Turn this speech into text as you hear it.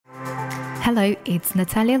Hello, it's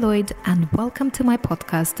Natalia Lloyd and welcome to my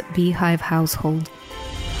podcast, Beehive Household.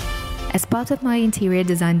 As part of my interior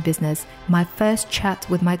design business, my first chat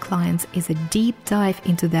with my clients is a deep dive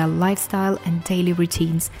into their lifestyle and daily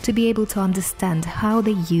routines to be able to understand how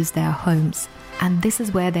they use their homes. And this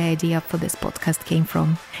is where the idea for this podcast came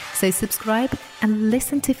from. So subscribe and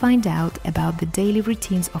listen to find out about the daily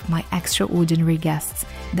routines of my extraordinary guests,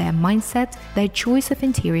 their mindset, their choice of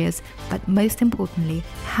interiors, but most importantly,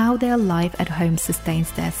 how their life at home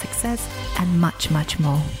sustains their success and much, much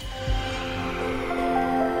more.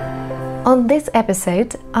 On this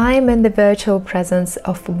episode, I am in the virtual presence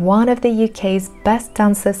of one of the UK's best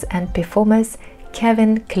dancers and performers,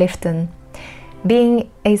 Kevin Clifton. Being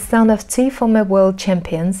a son of two former world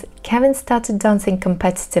champions, Kevin started dancing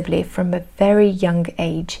competitively from a very young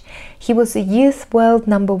age. He was a youth world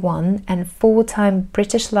number one and four-time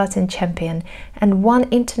British Latin champion and won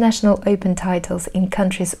international open titles in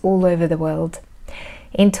countries all over the world.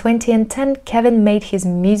 In 2010, Kevin made his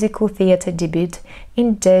musical theatre debut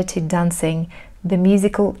in Dirty Dancing, the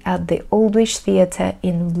musical at the Aldwych Theatre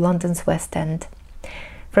in London's West End.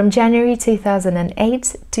 From January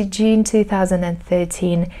 2008 to June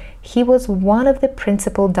 2013, he was one of the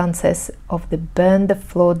principal dancers of the Burn the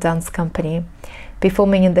Floor Dance Company,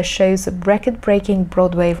 performing in the show's record-breaking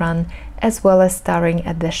Broadway run, as well as starring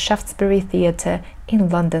at the Shaftesbury Theatre in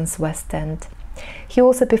London's West End. He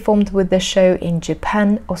also performed with the show in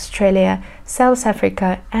Japan, Australia, South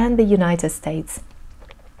Africa, and the United States.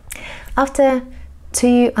 After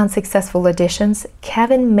two unsuccessful auditions,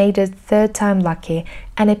 Kevin made it third time lucky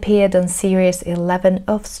and appeared on series 11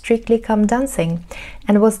 of Strictly Come Dancing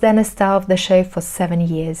and was then a star of the show for 7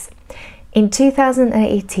 years. In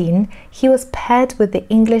 2018, he was paired with the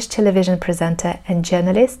English television presenter and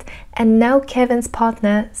journalist and now Kevin's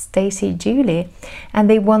partner Stacey Dooley, and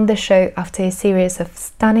they won the show after a series of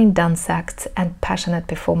stunning dance acts and passionate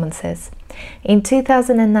performances. In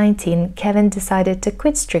 2019, Kevin decided to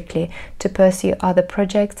quit Strictly to pursue other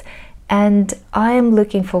projects, and I am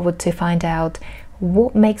looking forward to find out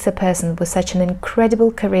what makes a person with such an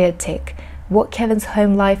incredible career tick, what Kevin's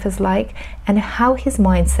home life is like, and how his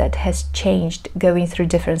mindset has changed going through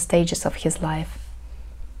different stages of his life.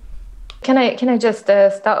 Can I just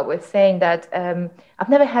start with saying that I've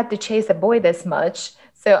never had to chase a boy this much,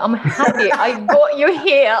 so I'm happy I got you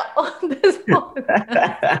here on this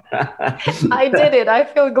podcast. I did it. I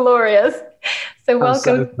feel glorious. So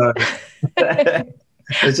welcome.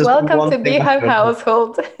 Welcome to Beehive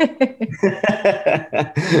Household.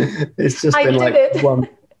 It's just been like one.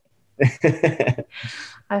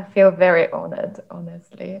 I feel very honored,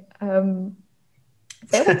 honestly. So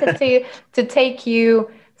I wanted to take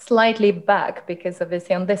you slightly back, because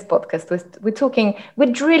obviously on this podcast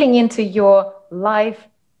we're drilling into your life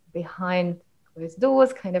behind closed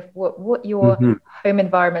doors, kind of what your home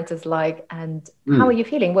environment is like, and how are you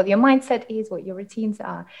feeling, what your mindset is, what your routines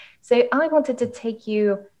are. So I wanted to take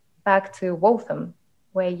you back to Waltham,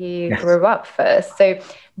 where you grew up first. So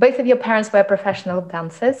both of your parents were professional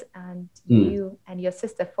dancers, and you and your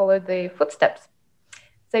sister followed the footsteps.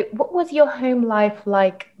 So what was your home life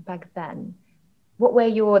like back then? What were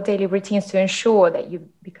your daily routines to ensure that you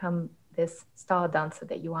become this star dancer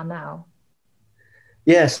that you are now?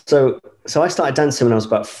 Yes, so I started dancing when I was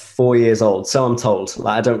about 4 years old. So I'm told.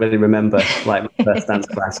 Like, I don't really remember like my first dance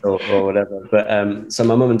class or whatever. But so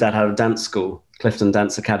my mum and dad had a dance school, Clifton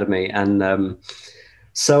Dance Academy, and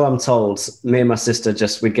so I'm told, me and my sister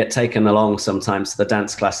we'd get taken along sometimes to the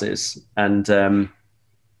dance classes, and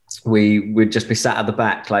we'd just be sat at the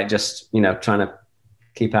back, like just, trying to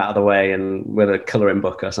keep out of the way and with a colouring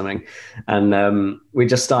book or something. And we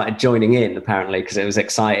just started joining in, apparently, because it was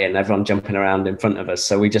exciting, everyone jumping around in front of us.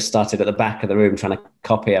 So we just started at the back of the room trying to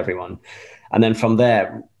copy everyone. And then from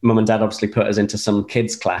there, mum and dad obviously put us into some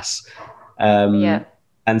kids class. And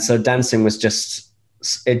so dancing was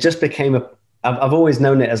it just became I've always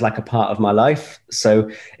known it as like a part of my life.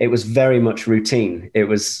 So it was very much routine. It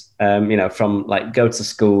was, from like go to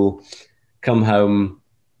school, come home,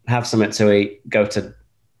 have something to eat, go to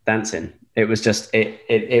dancing. It was just,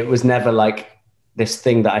 it was never like this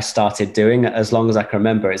thing that I started doing. As long as I can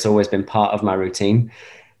remember, it's always been part of my routine.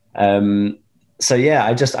 So yeah,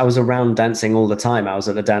 I was around dancing all the time. I was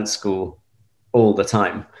at the dance school all the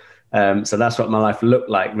time. So that's what my life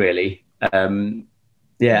looked like, really. And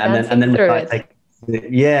then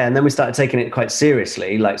we started taking it quite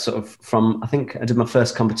seriously, like sort of from, I think I did my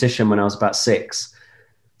first competition when I was about six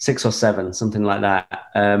or seven, something like that.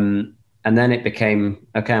 And then it became,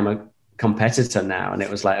 okay, I'm a competitor now. And it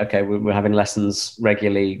was like, okay, we're having lessons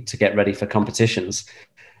regularly to get ready for competitions.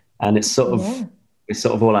 And it's sort of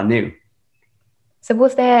all I knew. So were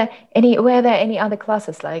there any other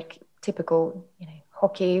classes like typical,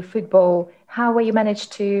 hockey, football? How were you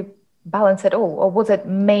managed to balance it all? Or was it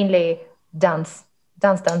mainly dance,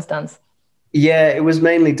 dance, dance, dance? Yeah, it was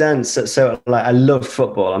mainly dance. So like, I love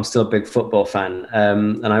football. I'm still a big football fan,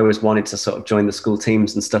 and I always wanted to sort of join the school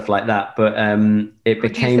teams and stuff like that. But it Who do you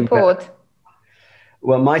became support?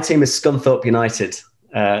 well, my team is Scunthorpe United.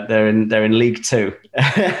 They're in League Two.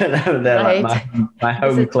 They're like Right. my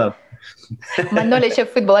home club. My knowledge of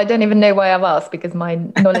football, I don't even know why I've asked, because my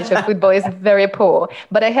knowledge of football is very poor.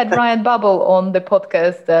 But I had Ryan Bubble on the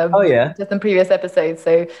podcast Oh yeah. just in previous episodes.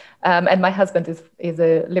 So, and my husband is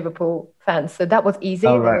a Liverpool fan, so that was easy.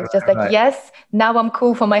 Oh, That right, was just right, like, right. yes, now I'm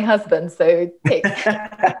cool for my husband. So tick.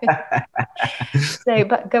 So,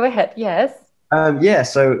 but go ahead. Yes. Yeah.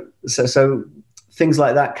 So things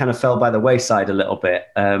like that kind of fell by the wayside a little bit,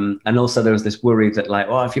 and also there was this worry that like,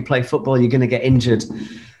 oh, if you play football, you're going to get injured.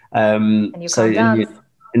 And you can't dance.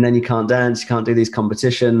 And then you can't dance, you can't do these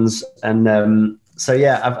competitions. And so,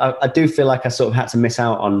 yeah, I do feel like I sort of had to miss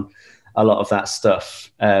out on a lot of that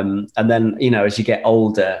stuff. And then, as you get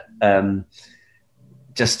older, I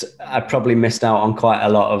probably missed out on quite a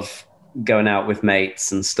lot of going out with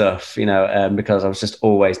mates and stuff, because I was just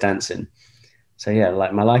always dancing. So yeah,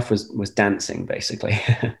 like my life was dancing basically.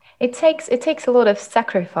 It takes a lot of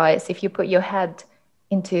sacrifice if you put your head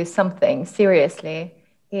into something seriously.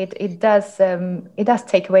 It does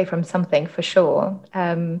take away from something for sure.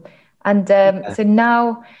 So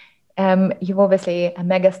now you're obviously a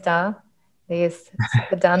megastar. There's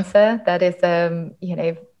a dancer that is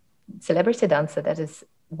celebrity dancer that is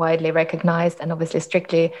widely recognized, and obviously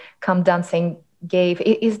Strictly Come Dancing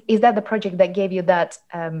is that the project that gave you that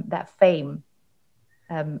fame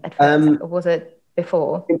at first, or was it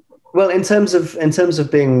before? Well, in terms of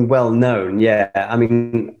being well known, yeah. I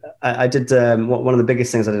mean, I did one of the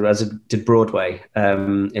biggest things I did was I did Broadway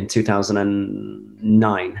in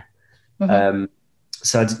 2009. Mm-hmm.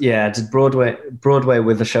 So I did Broadway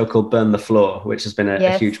with a show called Burn the Floor, which has been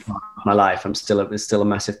a huge part of my life. It's still a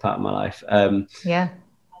massive part of my life.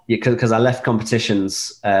 Because I left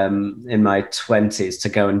competitions in my 20s to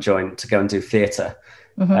go and do theatre.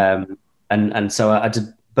 Mm-hmm. And so I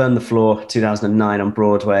did Burn the Floor 2009 on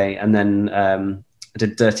Broadway, and then I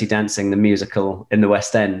did Dirty Dancing, the musical, in the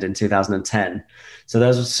West End in 2010. So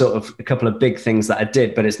those were sort of a couple of big things that I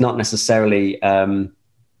did, but it's not necessarily,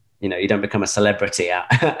 you don't become a celebrity out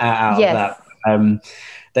of that.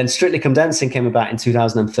 Then Strictly Come Dancing came about in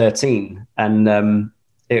 2013, and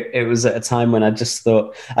it was at a time when I just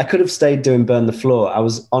thought I could have stayed doing Burn the Floor. I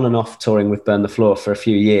was on and off touring with Burn the Floor for a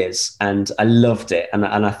few years, and I loved it. And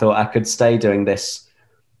I thought I could stay doing this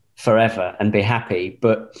forever and be happy.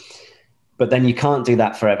 But then you can't do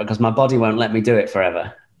that forever because my body won't let me do it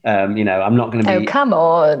forever. I'm not going to be... Oh, come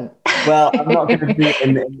on. Well, I'm not going to be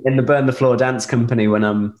in the Burn the Floor dance company when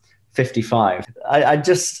I'm 55.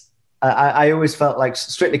 I always felt like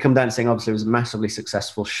Strictly Come Dancing obviously was a massively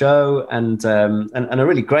successful show and a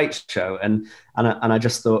really great show. And I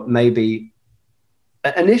just thought maybe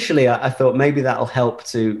initially I thought maybe that'll help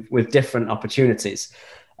with different opportunities.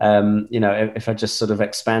 If I just sort of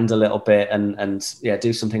expand a little bit and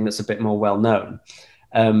do something that's a bit more well known.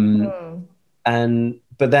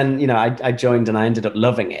 But then, I joined and I ended up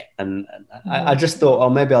loving it. And I just thought, oh,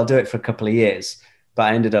 maybe I'll do it for a couple of years. But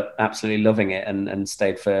I ended up absolutely loving it and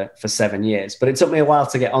stayed for 7 years. But it took me a while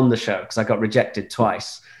to get on the show because I got rejected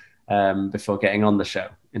twice before getting on the show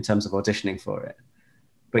in terms of auditioning for it.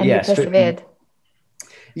 But and you persevered.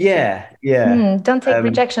 Yeah. Don't take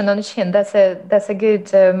rejection on the chin. That's a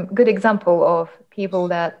good example of people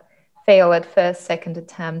that fail at first, second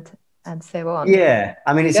attempt, and so on. Yeah,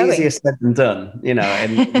 I mean, it's easier said than done,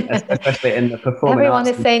 especially in the performance. Everyone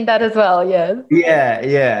is saying that as well, yes.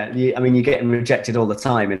 Yeah. You're getting rejected all the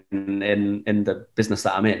time in the business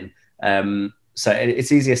that I'm in. So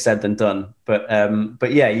it's easier said than done. But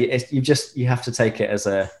yeah, you have to take it as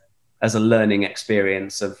a learning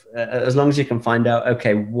experience of as long as you can find out,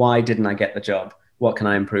 okay, why didn't I get the job? What can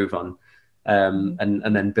I improve on?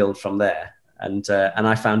 And then build from there. And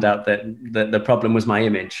I found out that the problem was my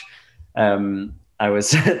image. They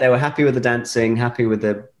were happy with the dancing, happy with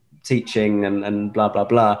the teaching and blah, blah,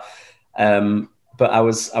 blah. But I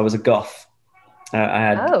was a goth. I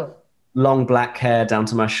had long black hair down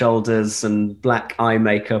to my shoulders and black eye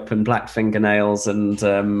makeup and black fingernails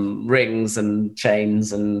and rings and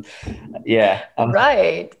chains. And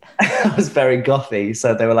right. I was very gothy.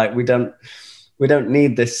 So they were like, we don't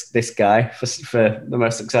need this guy for the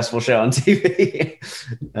most successful show on TV.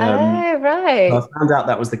 Right. So I found out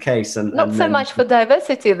that was the case. And not so much for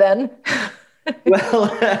diversity then.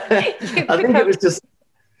 Well, I think it was just,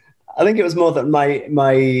 I think it was more that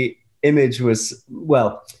my image was,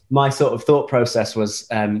 well, my sort of thought process was,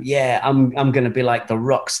 yeah, I'm going to be like the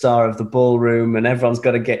rock star of the ballroom, and everyone's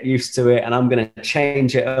got to get used to it, and I'm going to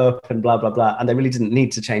change it up, and blah blah blah. And they really didn't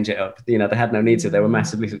need to change it up. You know, they had no need to. They were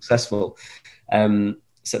massively successful.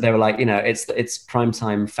 So they were like, you know, it's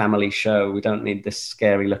primetime family show. We don't need this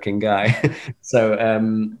scary looking guy. So,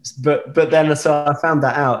 but then so I found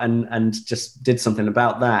that out and just did something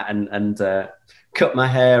about that and cut my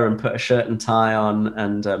hair and put a shirt and tie on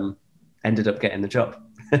and ended up getting the job.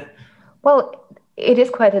 Well, it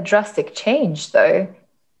is quite a drastic change, though,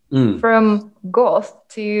 from goth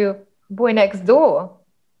to boy next door.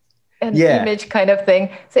 An image kind of thing.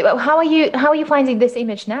 So how are you finding this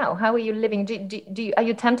image now? How are you living? Are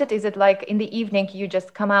you tempted? Is it like in the evening you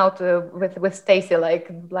just come out with Stacey, like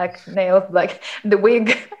black nails, like the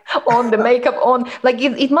wig on, the makeup on? Like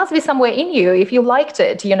it must be somewhere in you if you liked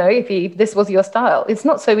it, you know, if this was your style. It's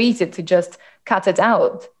not so easy to just cut it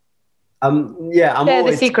out. I'm Share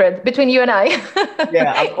always, the secret between you and I.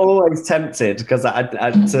 yeah, I'm always tempted because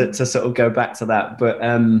to sort of go back to that, but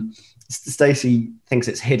Stacey thinks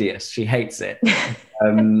it's hideous. She hates it.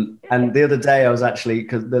 And the other day I was actually,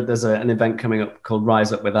 because there's an event coming up called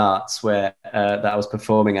Rise Up with Arts where that I was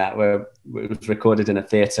performing at, where it was recorded in a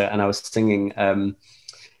theatre, and I was singing.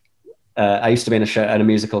 I used to be in a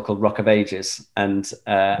musical called Rock of Ages, and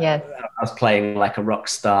I was playing like a rock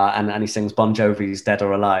star, and he sings Bon Jovi's Dead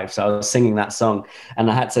or Alive. So I was singing that song,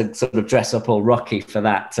 and I had to sort of dress up all rocky for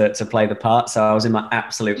that to play the part. So I was in my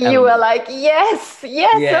absolute element. You were like, yes,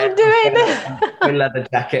 I'm doing it. With leather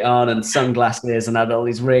jacket on and sunglasses, and I had all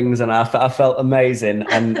these rings, and I felt amazing.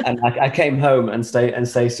 And I came home, and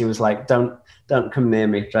Stacey was like, don't come near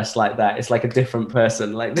me dressed like that. It's like a different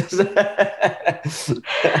person. Like this.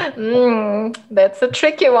 That's a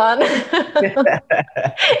tricky one.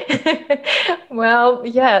 Well,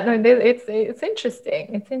 yeah, no, it's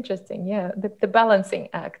interesting. It's interesting. Yeah, the balancing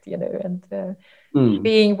act, you know, and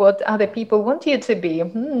being what other people want you to be.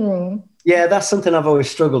 Yeah, that's something I've always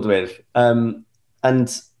struggled with. And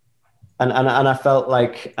I felt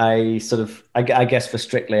like I guess for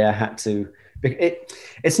Strictly I had to.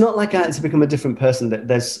 It's not like I had to become a different person. That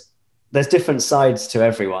there's different sides to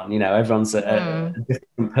everyone. You know, everyone's a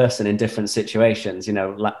different person in different situations. You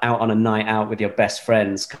know, like out on a night out with your best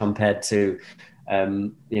friends compared to,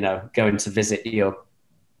 you know, going to visit your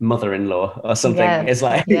mother-in-law or something. It's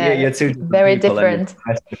like you're two different very people different. and you're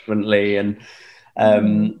dressed differently. And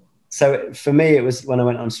so for me, it was when I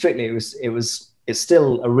went on Strictly. It's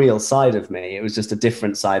still a real side of me. It was just a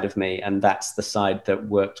different side of me, and that's the side that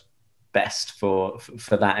worked best for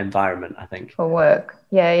that environment, I think. For work.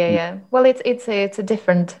 Yeah. Well, it's a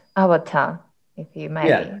different avatar, if you may.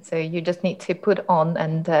 Yeah. So you just need to put on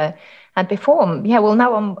and perform. Yeah. Well,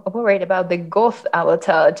 now I'm worried about the goth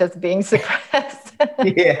avatar just being suppressed.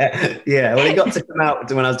 Yeah. Well, it got to come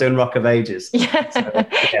out when I was doing Rock of Ages. Yeah. So,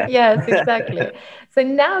 yeah. Yes, exactly. So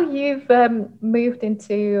now you've moved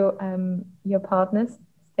into your partner's,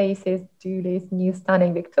 Stacey's, Julie's new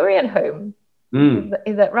stunning Victorian home.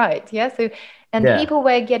 Is that right? Yeah. So, and people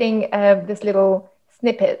were getting this little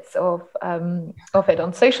snippets of it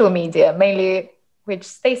on social media, mainly which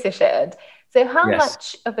Stacey shared. So, how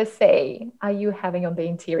much of a say are you having on the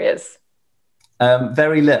interiors?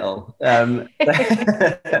 Very little. The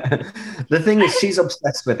thing is, she's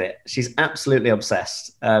obsessed with it. She's absolutely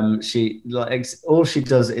obsessed. She all she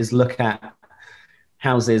does is look at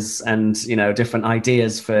houses and, you know, different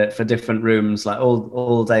ideas for different rooms, like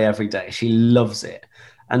all day, every day. She loves it.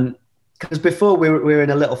 And because before we were in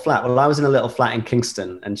a little flat. Well, I was in a little flat in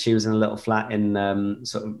Kingston, and she was in a little flat in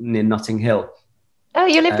sort of near Notting Hill. Oh,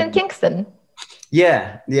 you lived in Kingston?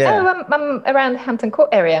 Yeah. Oh, I'm around Hampton Court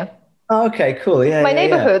area. Oh, okay, cool. Yeah, my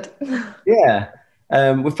neighborhood. Yeah.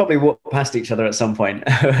 We've probably walked past each other at some point.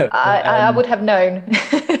 I would have known.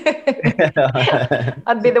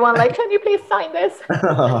 I'd be the one like, can you please sign this?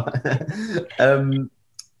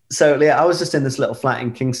 So yeah, I was just in this little flat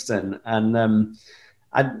in Kingston, and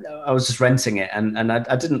I was just renting it, and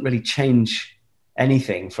I didn't really change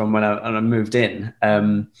anything from when I moved in.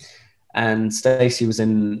 And Stacey was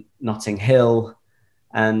in Notting Hill,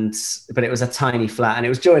 but it was a tiny flat, and it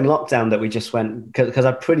was during lockdown that we just went, because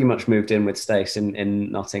I pretty much moved in with Stacey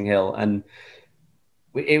in Notting Hill, and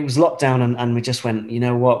it was lockdown, and we just went, you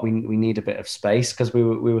know what, we need a bit of space, because we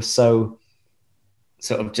were so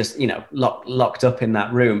sort of just, you know, locked up in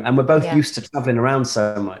that room, and we're both used to traveling around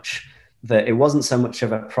so much that it wasn't so much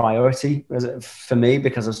of a priority for me,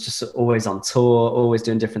 because I was just always on tour, always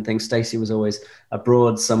doing different things. Stacey was always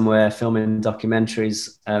abroad somewhere filming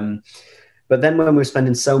documentaries. But then when we were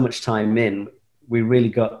spending so much time in, we really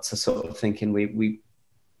got to sort of thinking we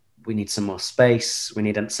we need some more space. We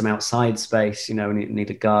need some outside space. You know, we need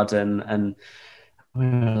a garden. And we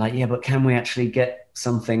were like, yeah, but can we actually get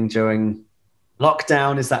something during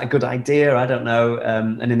lockdown? Is that a good idea? I don't know.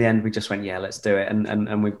 And in the end, we just went, yeah, let's do it.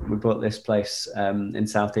 And we bought this place in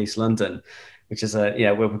Southeast London, which is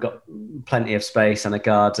where we've got plenty of space and a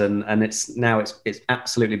garden. And it's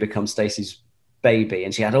absolutely become Stacey's baby.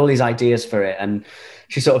 And she had all these ideas for it. And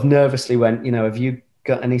she sort of nervously went, you know, have you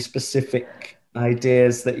got any specific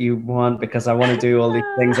ideas that you want? Because I want to do all these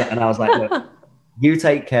things. And I was like, look, you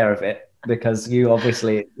take care of it, because you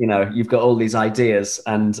obviously, you know, you've got all these ideas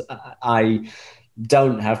and I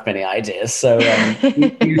don't have many ideas. So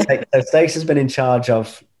so Stacey's been in charge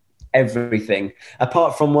of everything,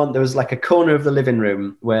 apart from there was like a corner of the living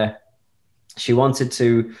room where she wanted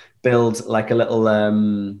to build like a little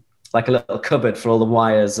cupboard for all the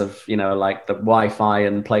wires of, you know, like the Wi-Fi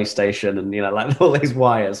and PlayStation and, you know, like all these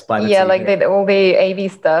wires by the TV. Like all the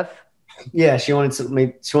AV stuff. Yeah, she wanted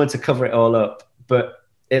to cover it all up, but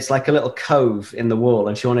it's like a little cove in the wall,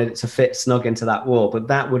 and she wanted it to fit snug into that wall, but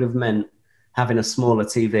that would have meant having a smaller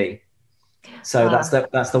TV. So that's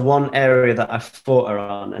the one area that I fought her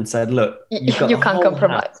on and said, look, you can't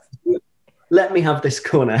compromise. Let me have this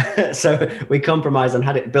corner. So we compromised and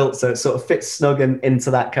had it built so it sort of fits snug into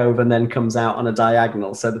that cove and then comes out on a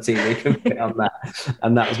diagonal so the TV can fit on that.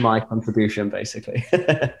 And that was my contribution, basically.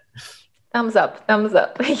 Thumbs up. I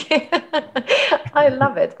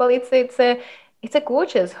love it. Well, it's a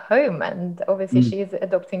gorgeous home, and obviously she's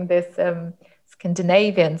adopting this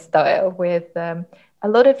Scandinavian style with a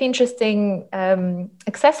lot of interesting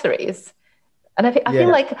accessories. And I feel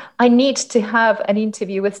like I need to have an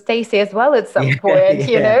interview with Stacey as well at some point,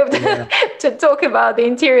 to talk about the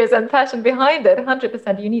interiors and passion behind it.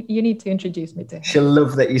 100%. You need to introduce me to her. She'll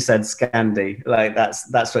love that you said Scandi. Like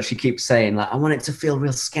that's what she keeps saying. Like, I want it to feel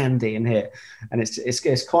real Scandi in here, and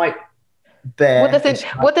it's quite bare.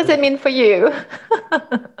 What does it mean for you?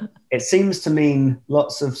 It seems to mean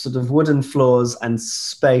lots of sort of wooden floors and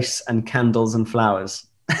space and candles and flowers.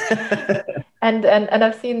 And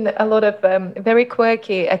I've seen a lot of very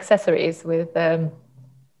quirky accessories with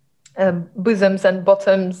bosoms and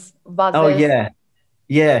bottoms, vases. Oh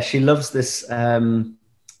yeah. She loves this. Anissa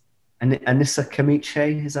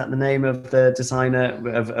Kamiche, is that the name of the designer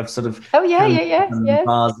of sort of? Oh yeah.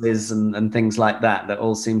 Vases and things like that. That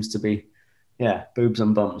all seems to be, boobs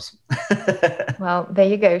and bums. Well, there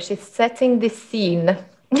you go. She's setting the scene.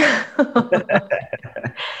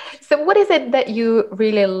 So what is it that you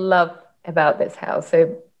really love about this house?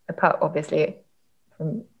 So apart obviously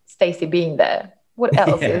from Stacey being there, what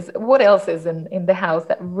else is in the house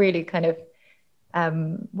that really kind of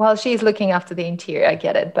while she's looking after the interior, I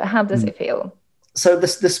get it, but how does it feel? So the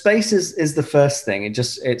space is the first thing.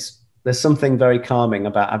 There's something very calming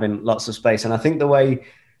about having lots of space. And I think the way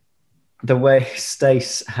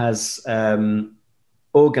Stace has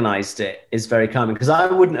organized it is very calming, because I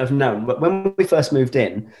wouldn't have known, but when we first moved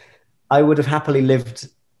in, I would have happily lived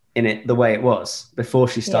in it the way it was before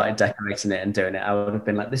she started decorating it and doing it. I would have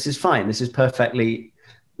been like, this is fine. This is perfectly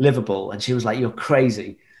livable. And she was like, you're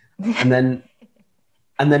crazy. And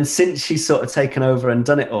then since she's sort of taken over and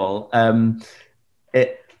done it all,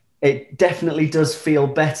 it definitely does feel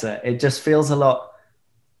better. It just feels a lot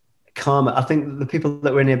calmer. I think the people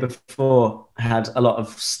that were in here before had a lot of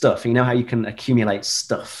stuff. You know how you can accumulate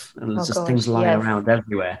stuff, and there's things lying around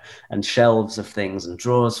everywhere, and shelves of things and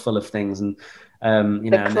drawers full of things, and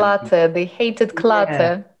the hated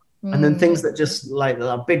clutter. And then things that just like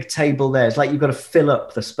a big table there. It's like you've got to fill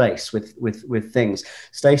up the space with things.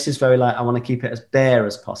 Stacey's very like, I want to keep it as bare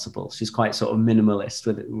as possible. She's quite sort of minimalist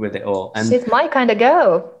with it all. And she's my kind of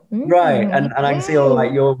girl. Right. And I can see all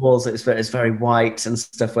like your walls, it's very white and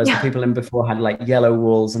stuff, whereas the people in before had like yellow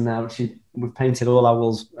walls, and now we've painted all our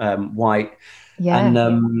walls white. Yeah.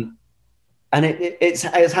 And it's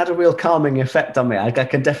had a real calming effect on me. I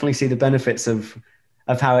can definitely see the benefits of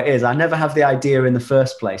how it is. I never have the idea in the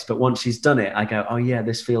first place, but once she's done it, I go, oh yeah,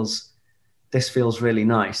 this feels really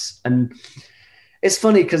nice. And it's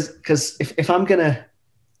funny because if I'm gonna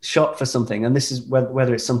shop for something, and this is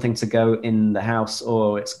whether it's something to go in the house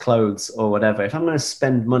or it's clothes or whatever, if I'm going to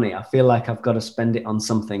spend money, I feel like I've got to spend it on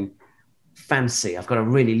something fancy. I've got to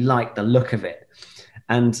really like the look of it.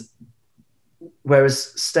 And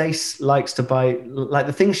whereas Stace likes to buy, like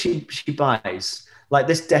the things she buys, like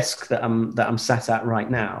this desk that I'm sat at right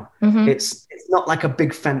now, it's not like a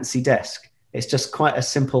big fancy desk. It's just quite a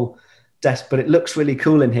simple desk, but it looks really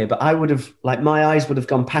cool in here. But I would have, like, my eyes would have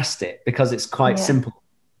gone past it because it's quite simple.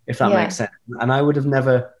 if that makes sense. And I would have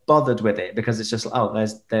never bothered with it because it's just, oh,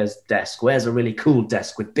 there's desk. Where's a really cool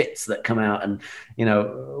desk with bits that come out and, you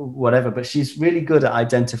know, whatever. But she's really good at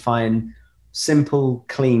identifying simple,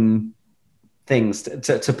 clean things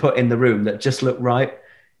to put in the room that just look right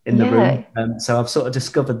in the room. So I've sort of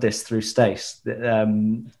discovered this through Stace.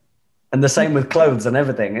 And the same with clothes and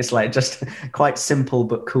everything. It's like just quite simple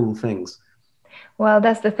but cool things. Well,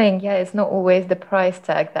 that's the thing. Yeah, it's not always the price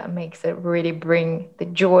tag that makes it really bring the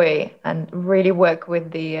joy and really work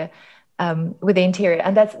with the interior.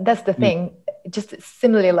 And that's the thing. Just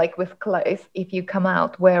similarly, like with clothes, if you come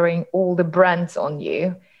out wearing all the brands on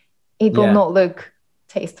you, it will not look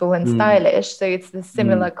tasteful and stylish. So it's the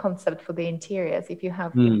similar concept for the interiors. If you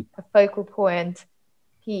have a focal point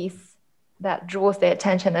piece that draws their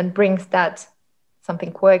attention and brings that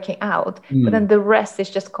something quirky out, but then the rest is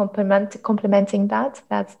just complementing that.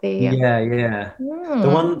 That's the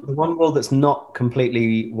the one wall that's not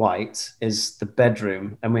completely white is the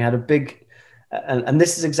bedroom, and we had a big and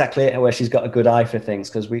this is exactly it where she's got a good eye for things,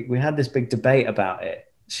 because we had this big debate about it.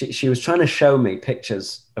 She was trying to show me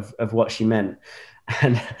pictures of what she meant,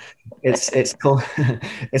 and it's called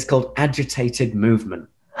agitated movement.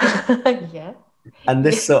 Yeah. And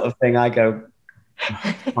this sort of thing, I go,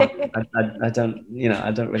 I don't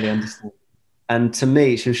really understand. And to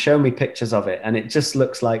me, she'll show me pictures of it, and it just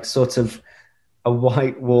looks like sort of a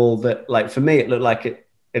white wall that, like, for me, it looked like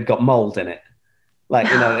it got mold in it, like,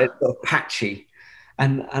 you know, it's sort of patchy,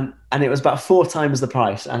 and it was about 4 times the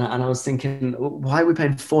price, and I was thinking, why are we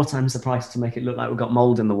paying 4 times the price to make it look like we've got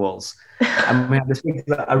mold in the walls? And we had this thing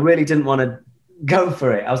that I really didn't want to go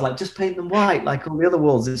for it. I was like, just paint them white like all the other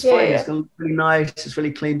walls. It's fine. It's going to look really nice. It's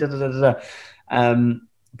really clean. But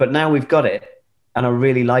now we've got it, and I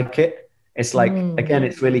really like it. It's like, again,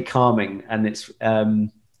 it's really calming, and it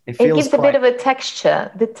feels gives a bit of a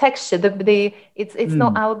texture. The texture, it's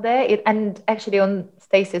not out there. And actually on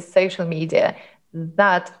Stacey's social media,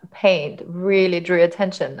 that paint really drew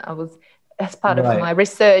attention. I was, as part of my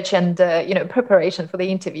research and preparation for the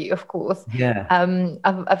interview, of course. Yeah.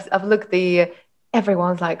 I've looked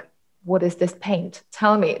everyone's like, what is this paint?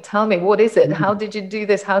 Tell me, what is it? How did you do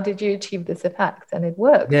this? How did you achieve this effect? And it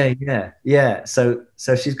worked. Yeah. So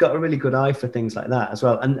she's got a really good eye for things like that as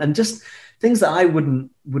well. And just things that I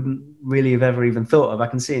wouldn't really have ever even thought of. I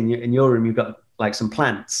can see in your room, you've got like some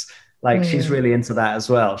plants. Like she's really into that as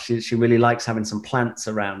well. She really likes having some plants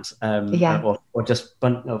around, or just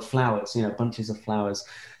flowers, bunches of flowers,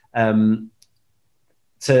 to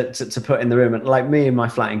put in the room. And like me in my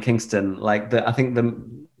flat in Kingston, like I think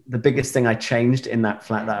the biggest thing I changed in that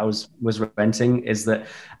flat that I was renting is that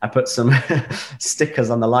I put some stickers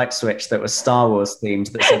on the light switch that were Star Wars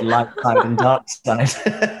themed that said light side and dark side.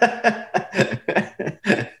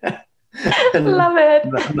 Love it.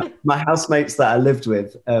 My housemates that I lived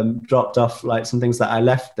with dropped off like some things that I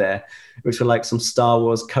left there, which were like some Star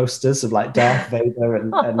Wars coasters of like Darth Vader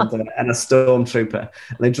and a stormtrooper.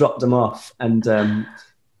 And they dropped them off, and I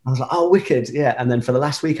was like, oh, wicked, yeah. And then for the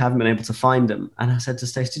last week, I haven't been able to find them. And I said to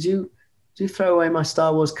Stace, did you throw away my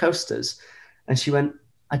Star Wars coasters? And she went,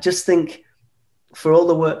 I just think for all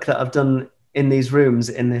the work that I've done in these rooms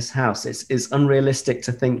in this house, it's unrealistic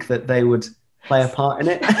to think that they would play a part in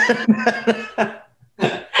it.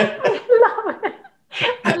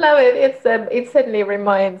 I love it. It certainly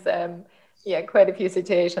reminds quite a few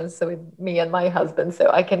situations with me and my husband, so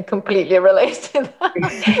I can completely relate to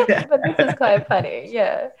that. But this is quite funny.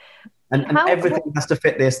 And everything has to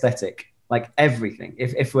fit the aesthetic, like everything.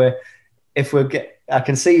 If we're I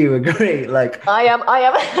can see you agree. Like I am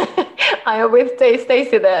with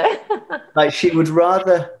Stacey there. Like she would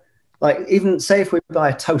rather, like, even say if we buy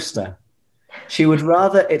a toaster, she would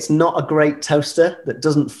rather it's not a great toaster that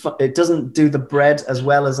doesn't do the bread as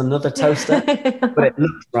well as another toaster, but it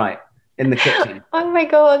looks right in the kitchen. Oh my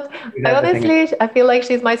God. I feel like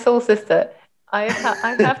she's my soul sister. I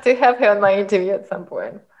have to have her on my interview at some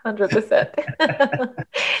point.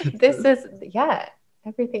 100%. This is,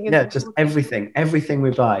 everything is just everything we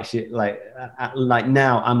buy. She like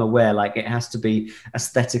now I'm aware, like, it has to be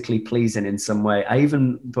aesthetically pleasing in some way. I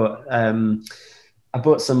even I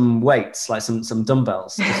bought some weights, like some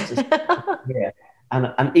dumbbells.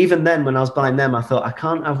 And even then, when I was buying them, I thought I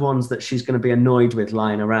can't have ones that she's going to be annoyed with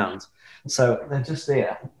lying around. So they're just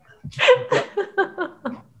here.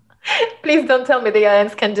 Please don't tell me they are in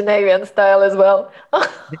Scandinavian style as well.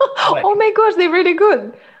 Oh my gosh, they're really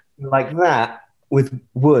good. Like that with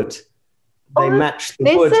wood. They match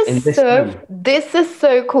the wood in this room. This is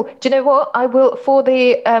so cool. Do you know what? I will, for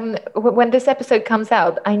the when this episode comes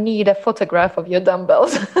out, I need a photograph of your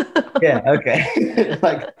dumbbells. Yeah, okay.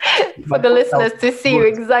 Like for the listeners to see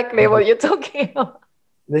exactly what you're talking about.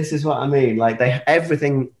 This is what I mean. Like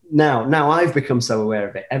everything now I've become so aware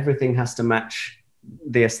of it. Everything has to match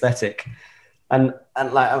the aesthetic. And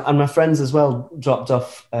my friends as well dropped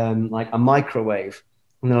off like a microwave,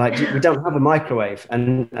 and they're like, we don't have a microwave,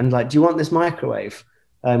 and like, do you want this microwave?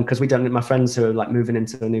 Because we don't. My friends who are like moving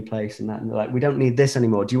into a new place and that, and they're like, we don't need this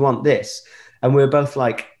anymore. Do you want this? And we're both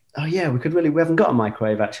like, oh yeah, we haven't got a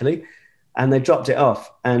microwave actually. And they dropped it off,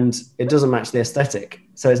 and it doesn't match the aesthetic,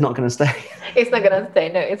 so it's not going to stay. It's not going to stay.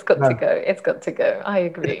 No, it's got to go. It's got to go. I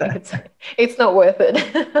agree. It's not worth it.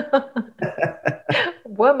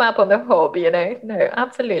 Warm up on the hob, No,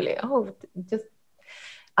 absolutely. Oh, just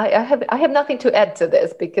I have nothing to add to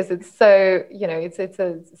this because it's so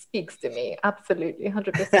it speaks to me absolutely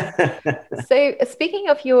 100%. So speaking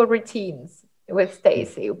of your routines with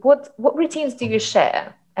Stacey, what routines do you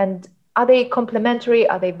share, and are they complementary?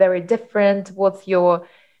 Are they very different? What's your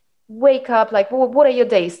wake up like? What are your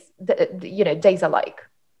days? Days are like.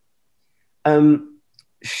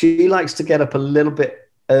 She likes to get up a little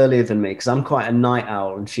bit earlier than me because I'm quite a night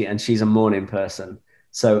owl, and she's a morning person.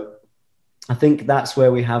 So I think that's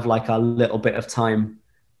where we have like our little bit of time.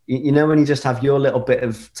 When you just have your little bit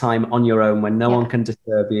of time on your own when no one can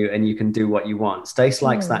disturb you and you can do what you want. Stace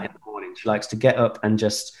likes that in the morning. She likes to get up and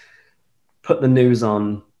just put the news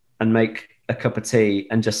on and make a cup of tea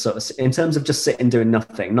and just sort of, in terms of just sitting doing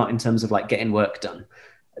nothing, not in terms of like getting work done,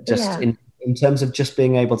 just in terms of just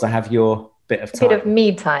being able to have your bit of time. A bit of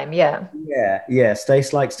me time, yeah. Yeah.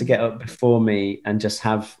 Stace likes to get up before me and just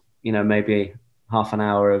have, maybe half an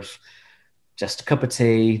hour of just a cup of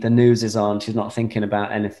tea. The news is on. She's not thinking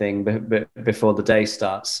about anything before the day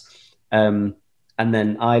starts. And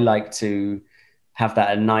then I like to have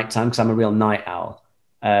that at night time because I'm a real night owl.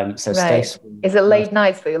 So right. Stace, is it late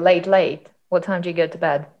nights for you? Late? What time do you go to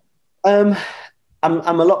bed? I'm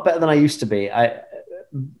a lot better than I used to be.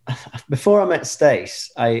 Before I met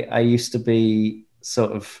Stace, I used to be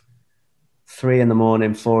sort of 3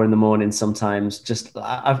 a.m, 4 a.m. sometimes. Just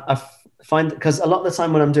I find, because a lot of the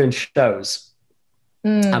time when I'm doing shows,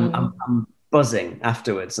 I'm buzzing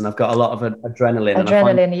afterwards, and I've got a lot of adrenaline.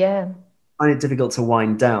 Adrenaline, and I find it difficult to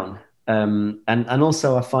wind down. And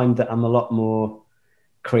also I find that I'm a lot more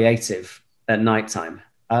creative at nighttime.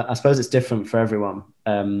 I suppose it's different for everyone.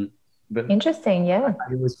 But interesting, yeah.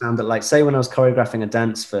 I always found that, like, say when I was choreographing a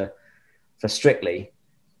dance for Strictly,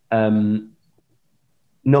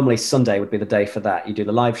 normally Sunday would be the day for that. You do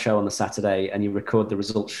the live show on the Saturday and you record the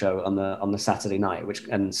results show on the Saturday night,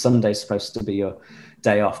 and Sunday's supposed to be your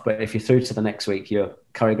day off. But if you're through to the next week, you're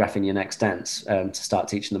choreographing your next dance to start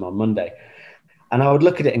teaching them on Monday. And I would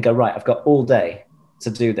look at it and go, right, I've got all day to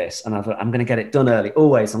do this, and I'm going to get it done early.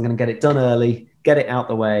 Always, I'm going to get it done early, get it out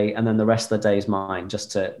the way, and then the rest of the day is mine,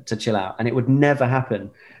 just to chill out. And it would never happen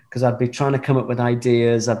because I'd be trying to come up with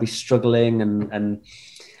ideas. I'd be struggling and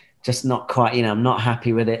just not quite, I'm not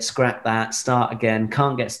happy with it. Scrap that, start again.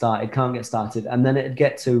 Can't get started. And then it'd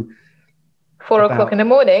get to 4 o'clock in the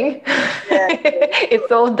morning. Yeah.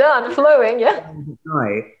 It's all done, flowing, yeah.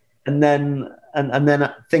 Right. And then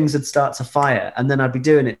things would start to fire, and then I'd be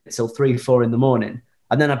doing it till 3, 4 in the morning.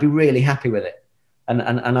 And then I'd be really happy with it, and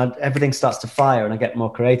everything starts to fire, and I get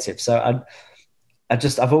more creative. So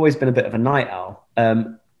I've always been a bit of a night owl. I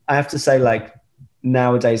have to say, like,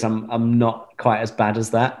 nowadays I'm not quite as bad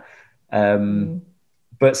as that,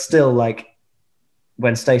 but still, like,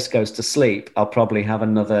 when Stace goes to sleep, I'll probably have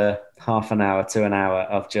another half an hour to an hour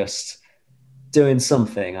of just doing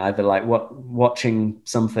something, either like watching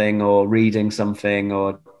something or reading something,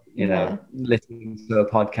 or listening to a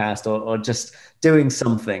podcast, or just doing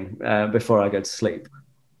something before I go to sleep.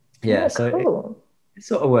 Yeah, so cool. It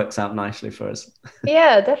sort of works out nicely for us.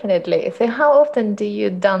 Yeah, definitely. So how often do you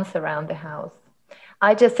dance around the house?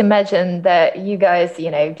 I just imagine that you guys,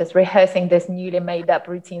 just rehearsing this newly made up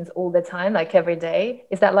routines all the time, like every day.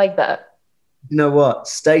 Is that like that? You know what?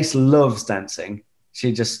 Stace loves dancing.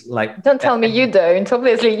 She just like... Don't tell me you don't.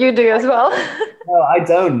 Obviously you do as well. No, I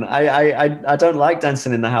don't. I don't like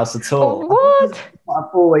dancing in the house at all. What? I've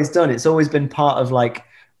always done. It's always been part of like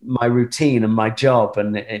my routine and my job,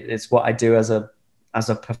 and it's what I do as a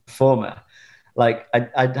performer. Like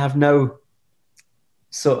I have no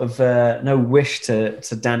sort of no wish to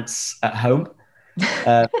dance at home.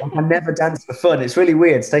 I never dance for fun. It's really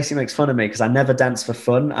weird. Stacey makes fun of me because I never dance for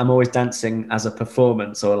fun. I'm always dancing as a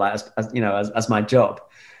performance, or like as my job.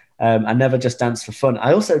 I never just dance for fun.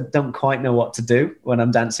 I also don't quite know what to do when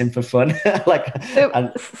I'm dancing for fun. So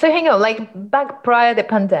hang on, like back prior to the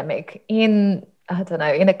pandemic, in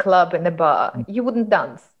a club, in a bar, you wouldn't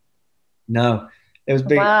dance? No, it was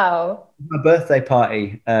big. Wow. My birthday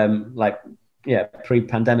party, like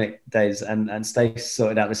pre-pandemic days, and Stacey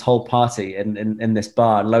sorted out this whole party in this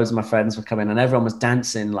bar, and loads of my friends were coming, and everyone was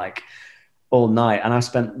dancing like all night, and I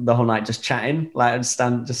spent the whole night just chatting, like I'd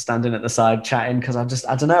just standing at the side chatting, because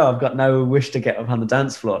I don't know, I've got no wish to get up on the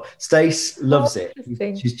dance floor. Stace loves it.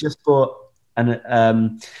 She's just bought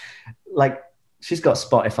like she's got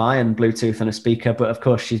Spotify and Bluetooth and a speaker, but of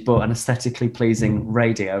course she's bought an aesthetically pleasing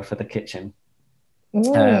radio for the kitchen.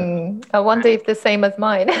 I wonder if the same as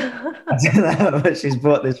mine. I don't know, but she's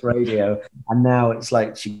bought this radio, and now it's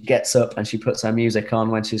like she gets up and she puts her music on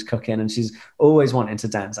when she's cooking, and she's always wanting to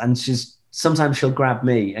dance, and sometimes she'll grab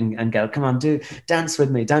me and go, come on, dance with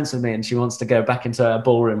me. And she wants to go back into her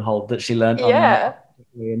ballroom hold that she learned on.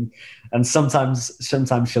 And sometimes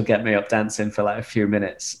she'll get me up dancing for like a few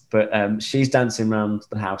minutes, but she's dancing around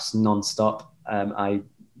the house non-stop. I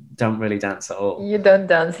don't really dance at all. You don't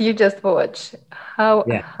dance, you just watch.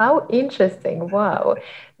 How interesting. Wow.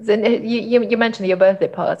 So you mentioned your birthday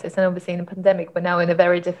parties, and obviously in the pandemic we're now in a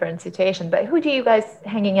very different situation, but who do you guys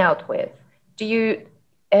hanging out with? Do you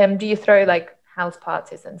throw like house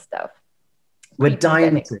parties and stuff? We're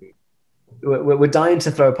dying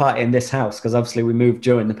to throw a party in this house, because obviously we moved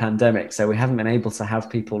during the pandemic, so we haven't been able to have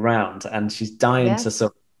people round, and she's dying to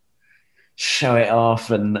sort of show it off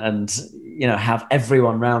and you know, have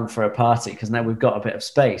everyone round for a party, because now we've got a bit of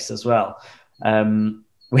space as well.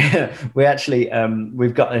 We actually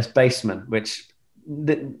we've got this basement, which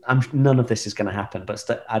none of this is going to happen, but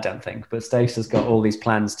I don't think. But Stacey has got all these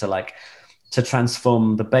plans to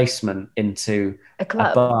transform the basement into a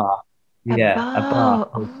club, a bar. A bar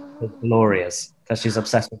with Gloria's, because she's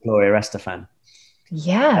obsessed with Gloria Estefan.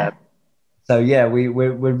 So yeah,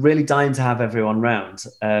 we're really dying to have everyone round.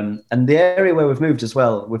 And the area where we've moved as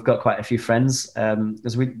well, we've got quite a few friends,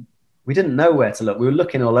 because we didn't know where to look. We were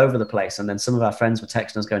looking all over the place, and then some of our friends were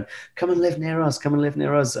texting us going, come and live near us,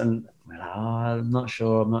 and we're like, I'm not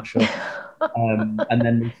sure. And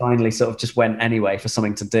then we finally sort of just went anyway for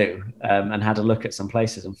something to do, and had a look at some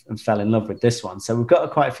places and fell in love with this one. So we've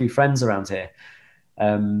got quite a few friends around here.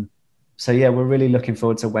 So yeah, we're really looking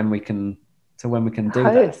forward to when we can do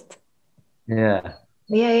that. Yeah.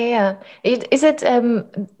 Is it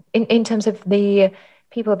in terms of the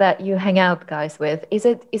people that you hang out, guys, with? Is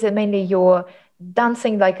it mainly your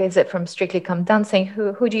dancing? Like, is it from Strictly Come Dancing?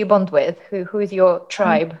 Who do you bond with? Who is your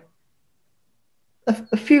tribe?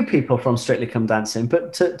 A few people from Strictly Come Dancing,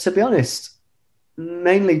 but to be honest,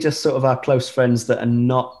 mainly just sort of our close friends that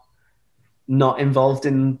are not involved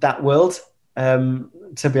in that world.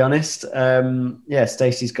 To be honest,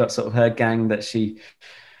 Stacey's got sort of her gang that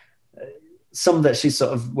some that she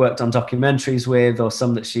sort of worked on documentaries with, or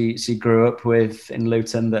some that she grew up with in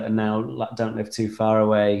Luton that are now don't live too far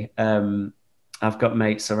away. I've got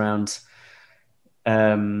mates around.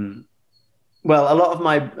 Well, a lot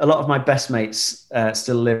of my best mates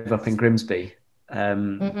still live up in Grimsby,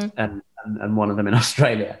 and one of them in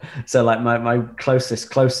Australia. So like my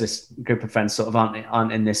closest group of friends sort of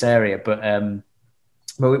aren't in this area, but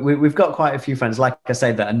we've got quite a few friends, like I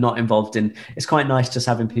say, that are not involved in. It's quite nice just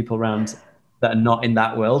having people around that are not in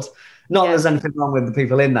that world. Not that there's anything wrong with the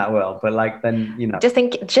people in that world, but like, then, you know, just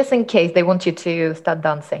in case they want you to start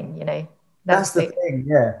dancing, you know. That's the thing.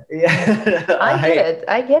 Yeah.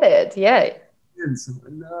 I get it. Yeah.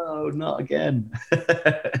 No, not again.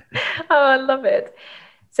 Oh, I love it.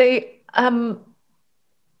 So I'm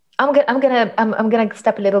gonna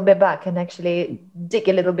step a little bit back and actually dig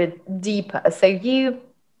a little bit deeper. So you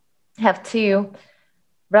have two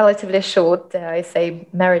relatively short, I say,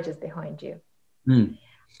 marriages behind you,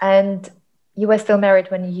 and you were still married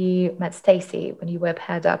when you met Stacey, when you were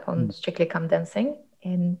paired up on Strictly Come Dancing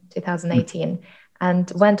in 2018,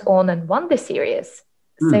 and went on and won the series.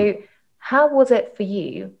 So how was it for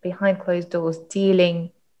you behind closed doors,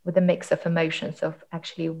 dealing with a mix of emotions of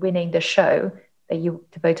actually winning the show that you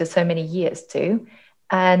devoted so many years to,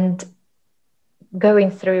 and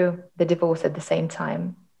going through the divorce at the same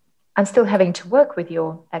time, and still having to work with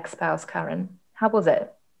your ex-spouse, Karen? How was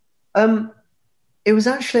it? It was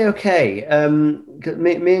actually okay.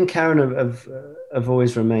 Me and Karen have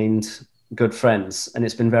always remained good friends, and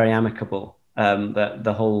it's been very amicable,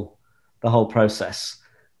 the whole process,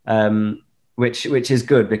 which is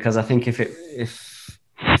good, because I think if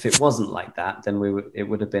it wasn't like that, then it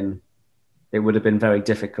would have been very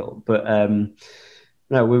difficult. But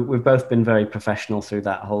no, we've both been very professional through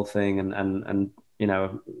that whole thing, and you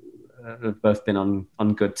know, we've both been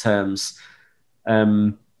on good terms.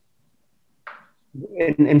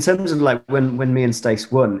 In terms of like when me and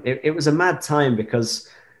Stace won, it was a mad time, because,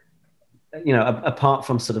 you know, apart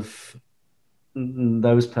from sort of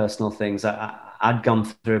those personal things, I I'd gone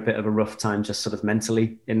through a bit of a rough time just sort of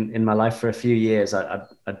mentally in my life for a few years. I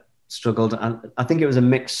struggled. I think it was a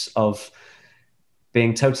mix of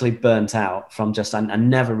being totally burnt out from just, I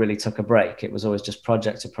never really took a break. It was always just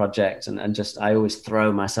project to project, and just, I always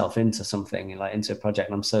throw myself into something, like into a project,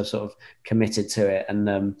 and I'm so sort of committed to it.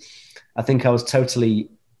 And I think I was totally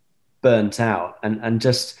burnt out and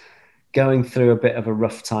just going through a bit of a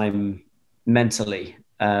rough time mentally.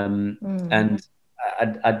 And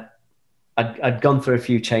I'd gone through a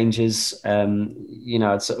few changes. You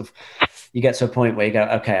know, I'd sort of, you get to a point where you go,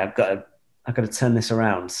 okay, I've got to turn this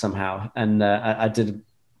around somehow. And I did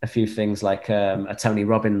a few things like a Tony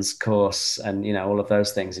Robbins course, and, you know, all of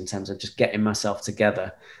those things in terms of just getting myself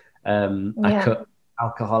together. I cut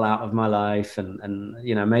alcohol out of my life, and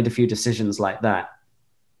you know, made a few decisions like that.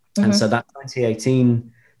 And so that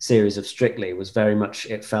 2018 series of Strictly was very much,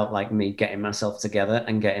 it felt like me getting myself together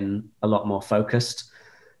and getting a lot more focused.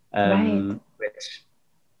 Which,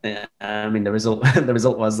 I mean, the result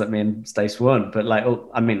was that me and Stace won. But like,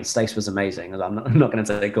 I mean, Stace was amazing. I'm not going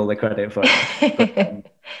to take all the credit for it.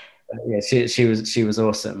 But, yeah, she was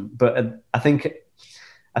awesome. But I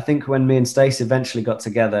think when me and Stace eventually got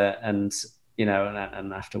together, and you know,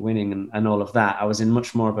 and after winning and all of that, I was in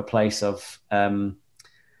much more of a place of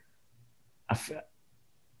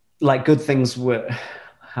like, good things were,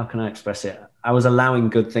 how can I express it? I was allowing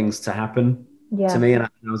good things to happen to me, and I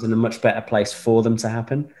was in a much better place for them to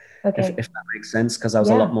happen, if that makes sense, because I was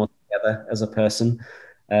a lot more together as a person,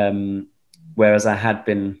 whereas I had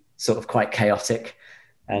been sort of quite chaotic,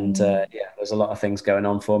 and there's a lot of things going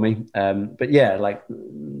on for me. But yeah, like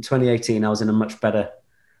 2018, I was in a much better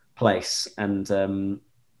place, and and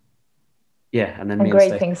then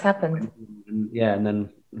great things happened. And then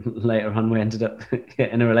later on we ended up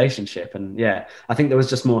in a relationship, and I think there was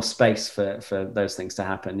just more space for those things to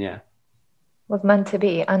happen. Was meant to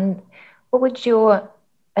be. And what would your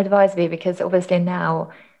advice be? Because obviously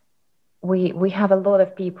now we have a lot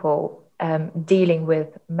of people dealing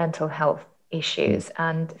with mental health issues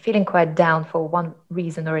and feeling quite down for one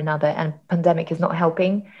reason or another, and pandemic is not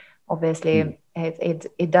helping. Obviously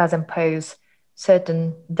it does impose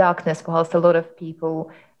certain darkness, whilst a lot of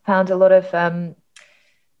people found a lot of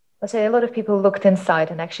let's say a lot of people looked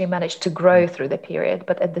inside and actually managed to grow through the period.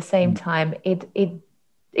 But at the same time,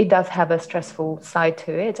 it does have a stressful side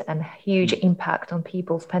to it, and huge impact on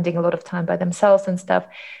people spending a lot of time by themselves and stuff.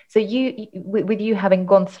 So with you having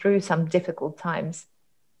gone through some difficult times,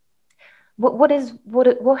 what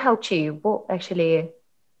helped you? What actually?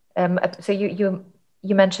 So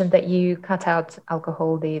you mentioned that you cut out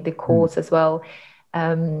alcohol, the course as well,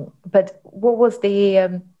 but what was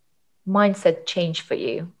the mindset change for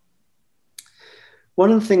you? One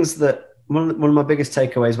of the things that one of my biggest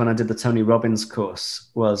takeaways when I did the Tony Robbins course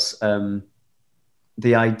was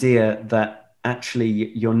the idea that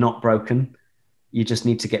actually you're not broken. You just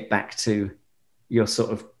need to get back to your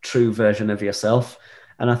sort of true version of yourself.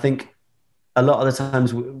 And I think a lot of the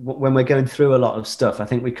times when we're going through a lot of stuff, I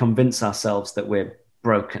think we convince ourselves that we're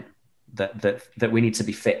broken, that we need to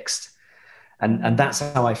be fixed. And that's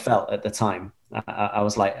how I felt at the time. I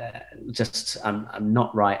was like, I'm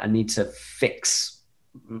not right. I need to fix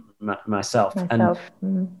myself.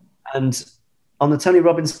 And on the Tony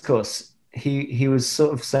Robbins course, he was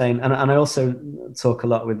sort of saying, and I also talk a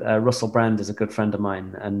lot with Russell Brand, is a good friend of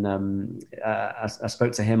mine, and I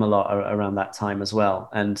spoke to him a lot around that time as well,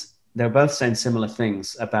 and they were both saying similar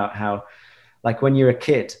things about how, like, when you're a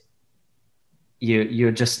kid,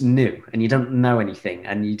 you're just new and you don't know anything,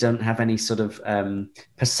 and you don't have any sort of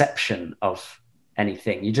perception of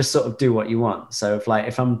anything. You just sort of do what you want. So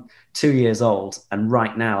if I'm 2 years old and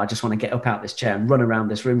right now I just want to get up out this chair and run around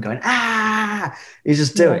this room going, you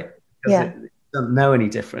just do it, because you don't know any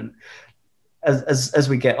different. As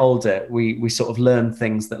we get older, we sort of learn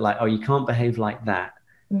things that, like, oh, you can't behave like that.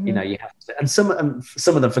 You know, you have to, and some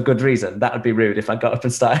of them for good reason. That would be rude if I got up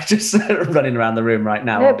and started just running around the room right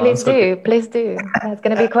now. No, please do. That's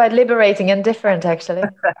going to be quite liberating and different, actually.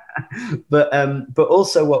 But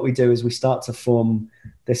also what we do is we start to form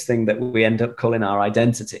this thing that we end up calling our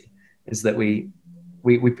identity. Is that we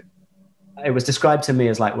it was described to me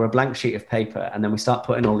as like we're a blank sheet of paper, and then we start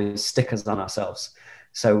putting all these stickers on ourselves.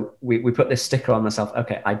 So we put this sticker on myself.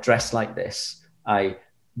 Okay, I dress like this.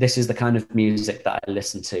 This is the kind of music that I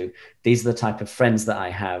listen to. These are the type of friends that I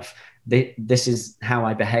have. This is how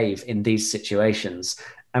I behave in these situations.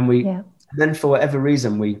 And then for whatever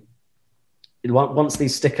reason, once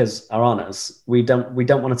these stickers are on us, we don't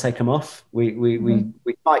want to take them off. We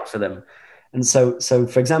fight for them. And so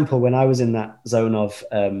for example, when I was in that zone of,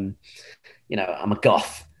 I'm a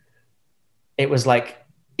goth, it was like,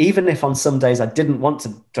 even if on some days I didn't want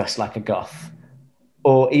to dress like a goth,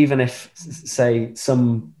 Or even if, say,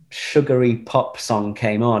 some sugary pop song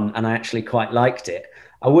came on and I actually quite liked it,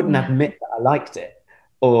 I wouldn't Yeah. admit that I liked it.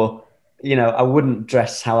 Or, I wouldn't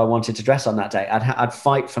dress how I wanted to dress on that day. I'd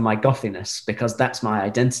fight for my gothiness because that's my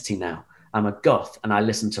identity now. I'm a goth and I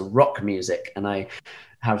listen to rock music and I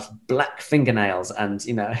have black fingernails and,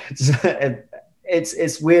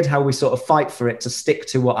 it's weird how we sort of fight for it to stick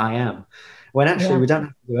to what I am when actually Yeah. we don't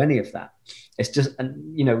have to do any of that. It's just,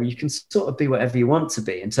 and you can sort of be whatever you want to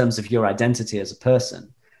be in terms of your identity as a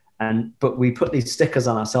person. But we put these stickers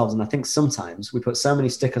on ourselves. And I think sometimes we put so many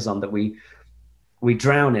stickers on that we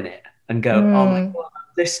drown in it and go, oh my God,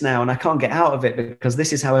 I'm this now. And I can't get out of it because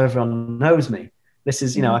this is how everyone knows me. This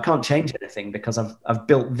is, I can't change anything because I've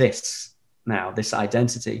built this now, this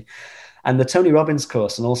identity. And the Tony Robbins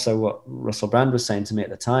course, and also what Russell Brand was saying to me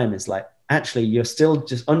at the time, is like, actually, you're still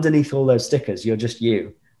just underneath all those stickers. You're just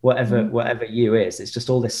you, whatever you is. It's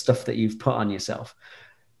just all this stuff that you've put on yourself.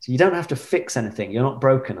 So you don't have to fix anything. You're not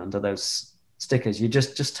broken under those stickers. You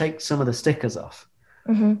just take some of the stickers off.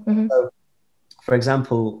 So, for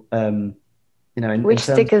example, which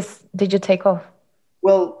stickers did you take off?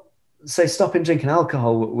 Well, say stopping drinking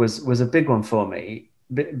alcohol was a big one for me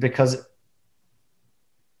because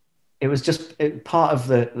it was just part of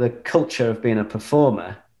the culture of being a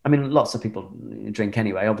performer. I mean, lots of people drink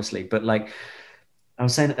anyway, obviously, but like I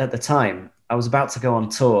was saying at the time, I was about to go on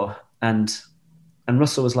tour and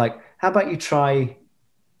Russell was like, how about you try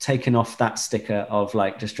taking off that sticker of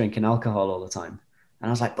like just drinking alcohol all the time? And I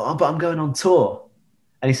was like, but I'm going on tour.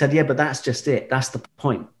 And he said, yeah, but that's just it. That's the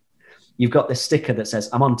point. You've got this sticker that says,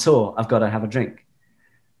 I'm on tour. I've got to have a drink.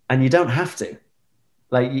 And you don't have to.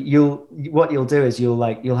 Like what you'll do is you'll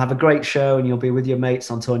have a great show and you'll be with your mates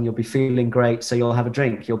on tour and you'll be feeling great. So you'll have a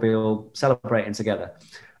drink. You'll be all celebrating together.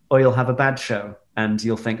 Or you'll have a bad show and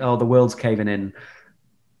you'll think, oh, the world's caving in.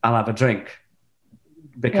 I'll have a drink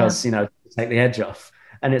because, take the edge off.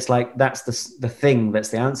 And it's like, that's the thing that's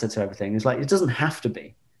the answer to everything. It's like, it doesn't have to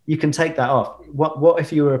be. You can take that off. What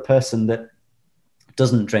if you were a person that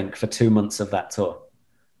doesn't drink for 2 months of that tour?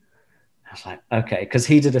 I was like, okay. Because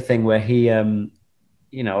he did a thing where he,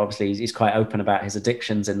 obviously he's quite open about his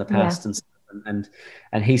addictions in the past. And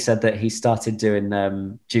he said that he started doing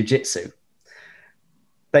jujitsu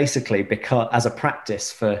basically because as a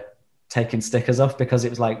practice for taking stickers off, because it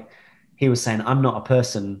was like, he was saying, I'm not a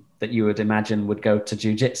person that you would imagine would go to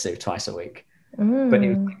jujitsu twice a week. But he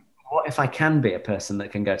was like, what if I can be a person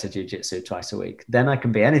that can go to jiu-jitsu twice a week? Then I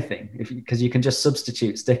can be anything because you can just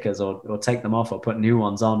substitute stickers or take them off or put new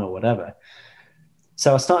ones on or whatever.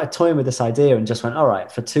 So I started toying with this idea and just went, all right,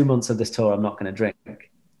 for 2 months of this tour, I'm not going to drink.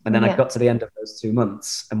 And then I got to the end of those 2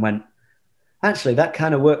 months and went, actually, that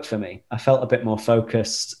kind of worked for me. I felt a bit more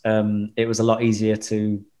focused. It was a lot easier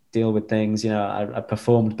to deal with things. I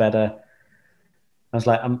performed better. I was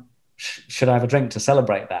like, should I have a drink to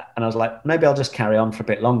celebrate that? And I was like, maybe I'll just carry on for a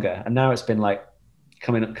bit longer. And now it's been like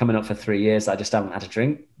coming up for 3 years. I just haven't had a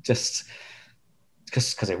drink just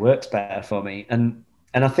because it works better for me. And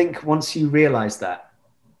I think once you realize that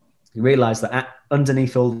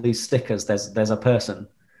underneath all these stickers, there's a person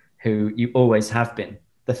who you always have been.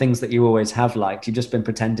 The things that you always have liked, you've just been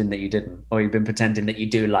pretending that you didn't, or you've been pretending that you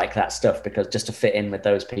do like that stuff because just to fit in with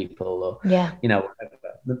those people, or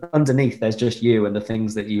underneath there's just you and the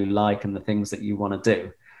things that you like and the things that you want to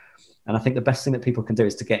do. And I think the best thing that people can do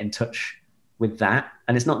is to get in touch with that.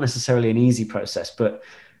 And it's not necessarily an easy process, but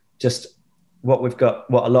just what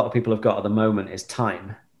a lot of people have got at the moment is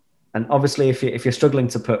time. And obviously if you're struggling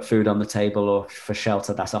to put food on the table or for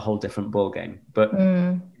shelter, that's a whole different ball game. But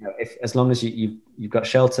as long as you've got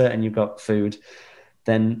shelter and you've got food,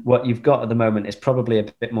 then what you've got at the moment is probably a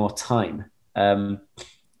bit more time. And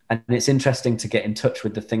it's interesting to get in touch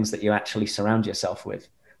with the things that you actually surround yourself with,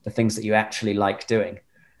 the things that you actually like doing.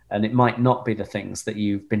 And it might not be the things that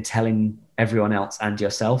you've been telling everyone else and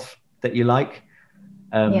yourself that you like.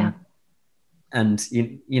 And,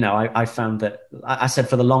 I found that I said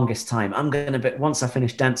for the longest time, I'm going to be, once I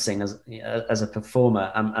finish dancing as a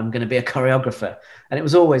performer, I'm going to be a choreographer. And it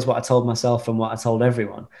was always what I told myself and what I told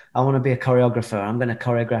everyone. I want to be a choreographer. I'm going to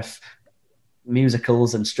choreograph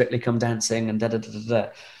musicals and Strictly Come Dancing and da-da-da-da-da.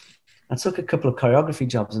 I took a couple of choreography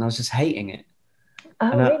jobs and I was just hating it. Oh,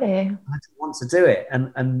 really? I didn't want to do it.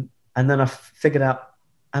 And then I figured out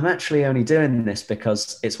I'm actually only doing this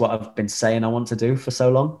because it's what I've been saying I want to do for so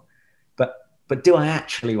long. But do I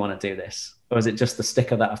actually want to do this? Or is it just the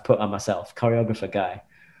sticker that I've put on myself, choreographer guy?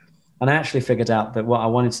 And I actually figured out that what I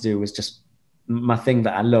wanted to do was just my thing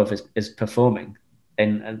that I love is performing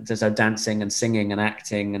and so dancing and singing and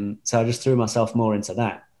acting. And so I just threw myself more into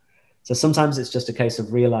that. So sometimes it's just a case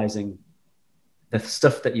of realizing the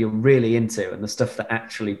stuff that you're really into and the stuff that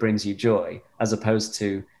actually brings you joy, as opposed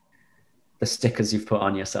to the stickers you've put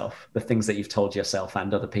on yourself, the things that you've told yourself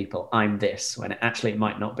and other people, I'm this, when it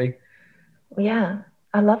might not be. Yeah,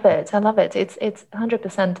 I love it. I love it. It's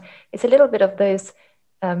 100%. It's a little bit of those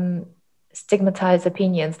stigmatized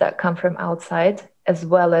opinions that come from outside, as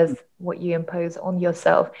well as what you impose on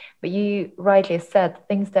yourself. But you rightly said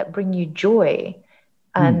things that bring you joy.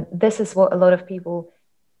 And this is what a lot of people,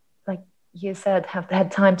 like you said, have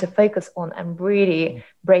had time to focus on and really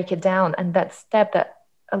break it down. And that step that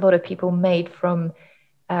a lot of people made from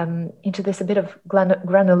into this a bit of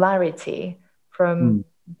granularity from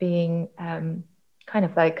being kind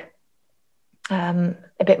of like a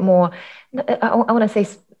bit more, I want to say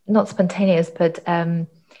not spontaneous, but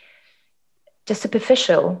just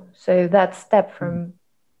superficial. So that step from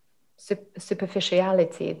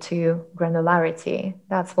superficiality to granularity,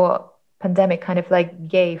 that's what pandemic kind of like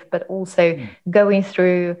gave, but also going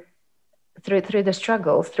through the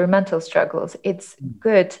struggles, through mental struggles, it's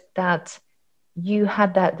good that you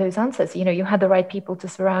had those answers. You know, you had the right people to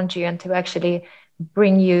surround you and to actually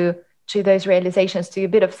bring you to those realizations, to a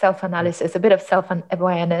bit of self-analysis, a bit of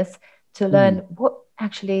self-awareness, to learn what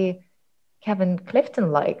actually Kevin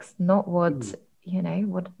Clifton likes, not what you know,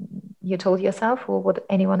 what you told yourself or what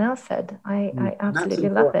anyone else said. I absolutely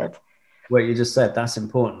love it. What you just said, that's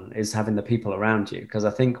important, is having the people around you. Because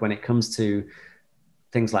I think when it comes to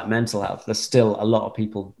things like mental health, there's still a lot of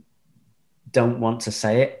people don't want to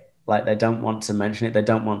say it. Like, they don't want to mention it. They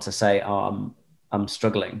don't want to say, oh, I'm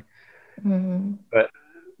struggling. But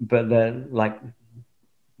they're like,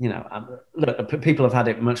 you know, look, people have had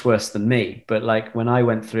it much worse than me. But like when I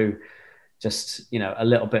went through just, you know, a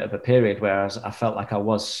little bit of a period where I felt like I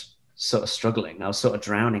was sort of struggling, I was sort of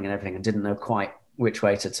drowning and everything and didn't know quite which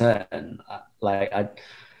way to turn. I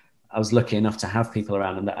was lucky enough to have people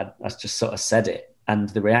around, and that I just sort of said it. And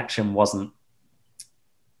the reaction wasn't,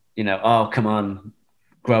 you know, oh, come on,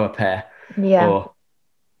 grow a pair. Yeah.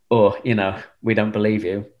 Or, you know, we don't believe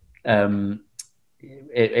you.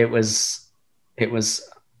 It was,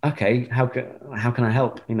 okay, how can I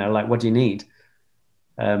help? You know, like, what do you need?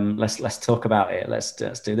 Let's talk about it. Let's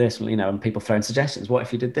do this, you know, and people throwing suggestions. What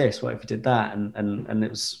if you did this? What if you did that? And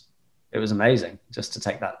it was amazing just to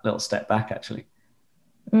take that little step back, actually.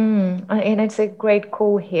 And it's a great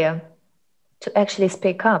call here to actually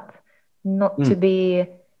speak up, not to be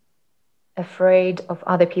afraid of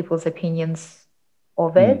other people's opinions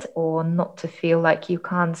of it, or not to feel like you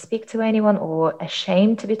can't speak to anyone or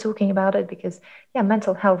ashamed to be talking about it, because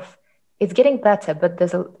mental health is getting better, but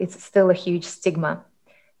it's still a huge stigma.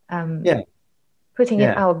 Putting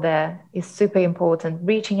it out there is super important,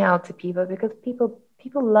 reaching out to people, because people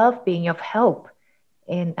love being of help,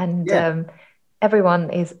 and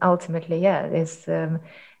everyone is ultimately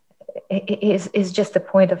is just a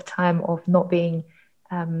point of time of not being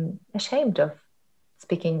ashamed of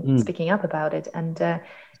speaking up about it. And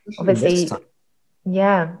obviously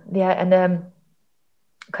and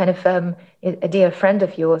kind of a dear friend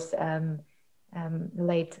of yours, the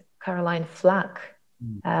late Caroline Flack,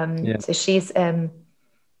 so she's I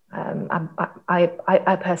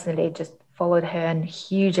personally just followed her and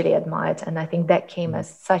hugely admired, and I think that came as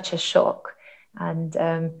such a shock. And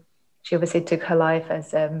she obviously took her life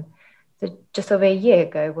as just over a year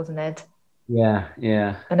ago, wasn't it? Yeah.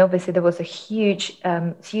 And obviously there was a huge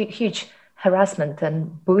harassment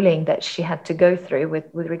and bullying that she had to go through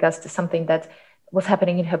with regards to something that was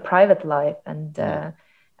happening in her private life. And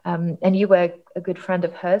you were a good friend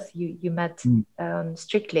of hers. You met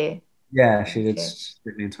Strictly. Yeah, she did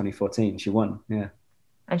Strictly in 2014. She won. Yeah.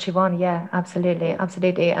 And she won. Yeah, absolutely.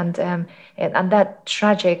 And that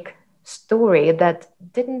tragic story that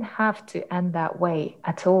didn't have to end that way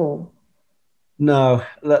at all. No,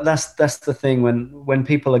 that's the thing. When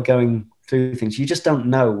people are going through things, you just don't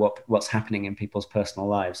know what's happening in people's personal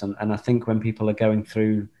lives. And I think when people are going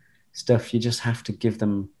through stuff, you just have to give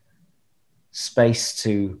them space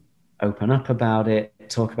to open up about it,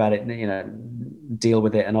 talk about it, you know, deal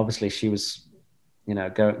with it. And obviously she was, you know,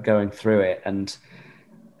 going through it, and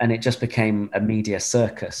it just became a media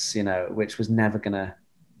circus, you know, which was never going to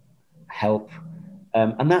help.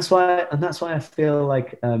 And that's why I feel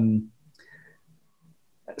like,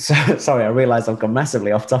 so sorry, I realized I've gone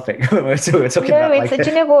massively off topic. we're talking about, like, do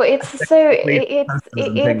you know what? It's so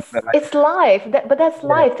it's life, but that's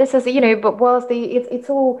life. This is, you know, but whilst it's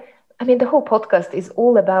all, I mean, the whole podcast is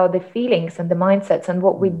all about the feelings and the mindsets and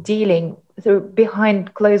what we're dealing through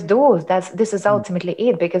behind closed doors. This is ultimately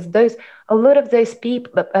it, because a lot of those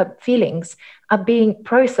people feelings are being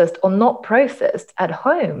processed or not processed at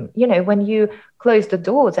home. You know, when you close the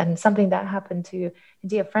doors, and something that happened to a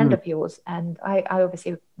dear friend of yours, and I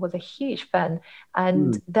obviously was a huge fan,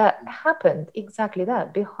 and that happened exactly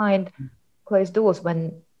that, behind closed doors,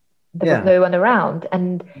 when there was no one around,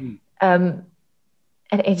 and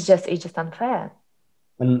it's just unfair.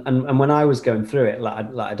 And when I was going through it,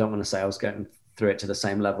 I don't want to say I was going through it to the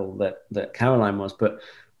same level that Caroline was, but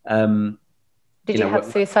did you have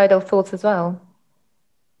suicidal thoughts as well?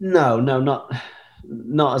 No, not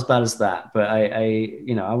as bad as that. But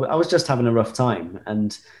I was just having a rough time,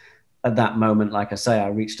 and at that moment, like I say, I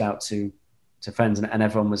reached out to friends, and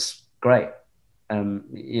everyone was great.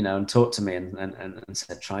 And talked to me and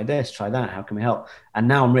said, try this, try that. How can we help? And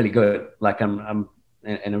now I'm really good. Like I'm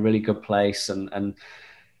in a really good place, and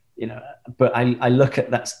but I look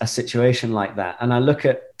at a situation like that, and I look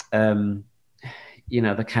at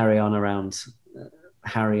the carry on around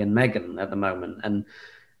Harry and Meghan at the moment, and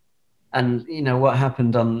what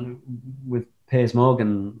happened with Piers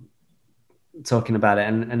Morgan talking about it,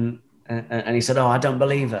 and he said, "Oh, I don't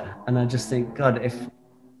believe her," and I just think, God, if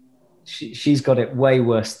she's got it way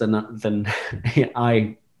worse than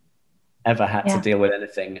I ever had to deal with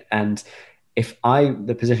anything. And if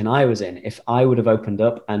the position I was in, if I would have opened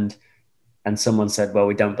up and someone said, well,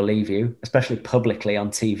 we don't believe you, especially publicly on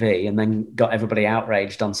TV, and then got everybody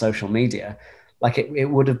outraged on social media, like it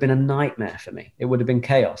would have been a nightmare for me. It would have been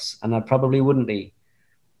chaos, and I probably wouldn't be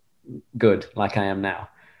good like I am now.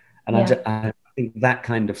 And I think that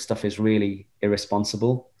kind of stuff is really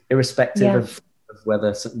irresponsible, irrespective of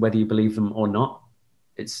whether you believe them or not.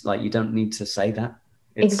 It's like, you don't need to say that.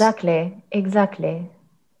 Exactly.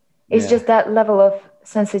 It's just that level of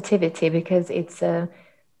sensitivity, because it's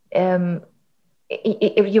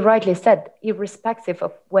if you rightly said, irrespective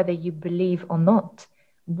of whether you believe or not,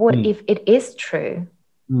 what if it is true?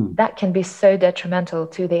 That can be so detrimental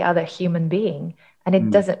to the other human being, and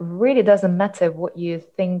it doesn't matter what you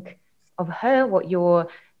think of her, what your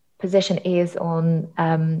position is on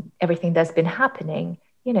everything that's been happening.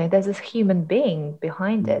 There's this human being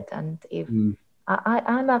behind it, and if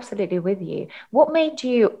I'm absolutely with you. What made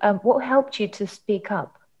you? What helped you to speak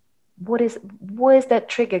up? What is that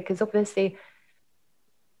trigger? Because obviously,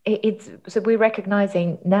 so we're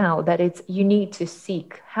recognizing now that you need to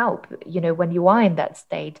seek help. When you are in that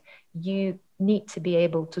state, you need to be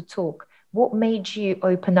able to talk. What made you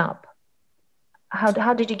open up?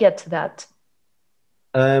 How did you get to that?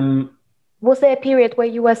 Was there a period where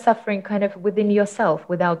you were suffering kind of within yourself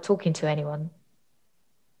without talking to anyone?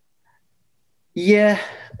 Yeah,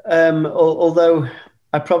 although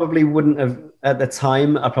I probably wouldn't have at the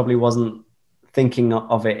time. I probably wasn't thinking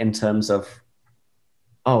of it in terms of,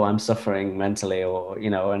 oh, I'm suffering mentally or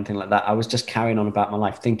anything like that. I was just carrying on about my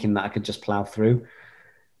life, thinking that I could just plow through,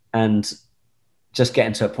 and just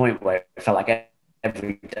getting to a point where it felt like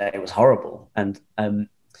every day was horrible. And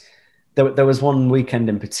there was one weekend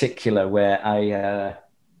in particular where I,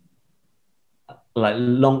 like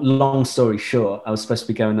long story short, I was supposed to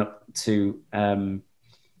be going up to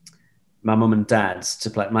my mum and dad's to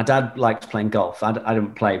play. My dad liked playing golf. I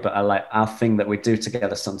didn't play, but our thing that we do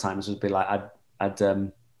together sometimes would be like, I'd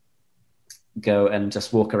go and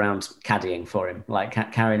just walk around caddying for him, like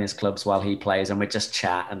carrying his clubs while he plays, and we'd just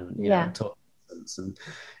chat and talk. And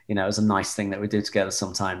it was a nice thing that we do together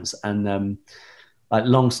sometimes. And like,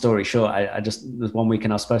 long story short, there's one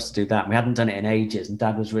weekend I was supposed to do that, and we hadn't done it in ages, and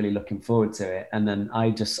Dad was really looking forward to it. And then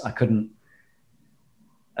I couldn't.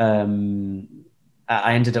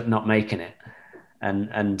 I ended up not making it,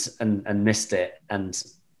 and missed it, and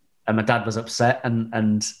my dad was upset,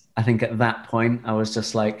 and I think at that point I was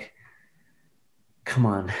just like, come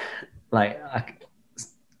on, like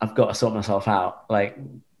I've got to sort myself out. Like,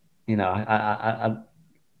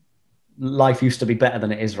 life used to be better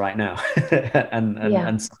than it is right now, and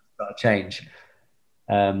something's got to change.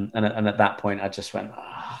 And at that point, I just went,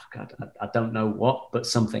 oh God, I don't know what, but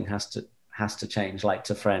something has to change, like,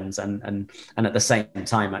 to friends, and at the same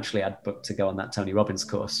time, actually, I'd booked to go on that Tony Robbins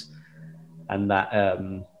course, and that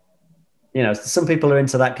some people are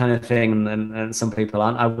into that kind of thing, and some people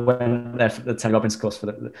aren't. I went there for the Tony Robbins course for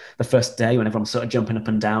the first day, when everyone was sort of jumping up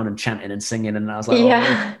and down and chanting and singing, and I was like,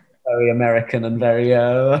 oh, very American and very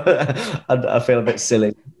I feel a bit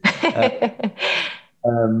silly.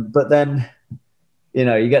 But then,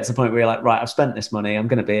 you get to the point where you're like, right, I've spent this money, I'm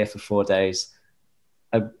going to be here for 4 days.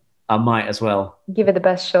 I might as well give it the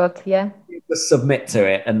best shot. Yeah. Just submit to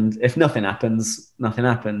it. And if nothing happens, nothing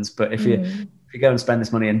happens. But if you go and spend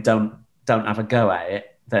this money and don't have a go at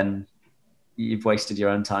it, then you've wasted your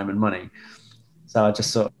own time and money. So I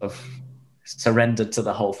just sort of surrendered to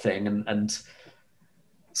the whole thing and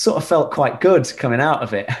sort of felt quite good coming out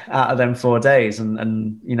of it, out of them 4 days.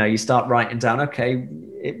 And you know, you start writing down, okay,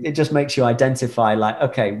 it just makes you identify like,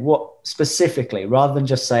 okay, what specifically, rather than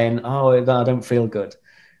just saying, oh, I don't feel good,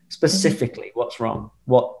 specifically, what's wrong?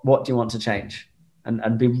 What do you want to change?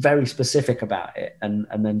 And be very specific about it, and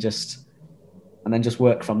then just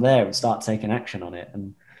work from there and start taking action on it.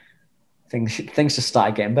 And things just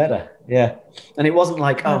started getting better. Yeah. And it wasn't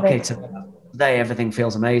like, oh, okay, today everything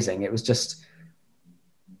feels amazing. It was just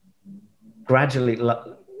gradually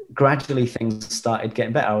things started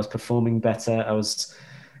getting better. I was performing better. I was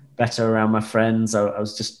better around my friends. I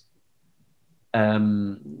was just,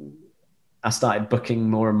 I started booking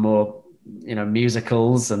more and more, you know,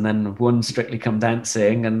 musicals, and then one Strictly Come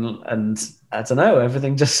Dancing, and I don't know,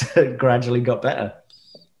 everything just gradually got better.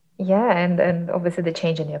 Yeah, and obviously the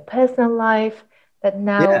change in your personal life that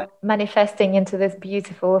now manifesting into this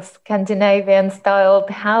beautiful Scandinavian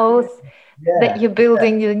styled house that you're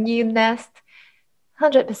building your new nest.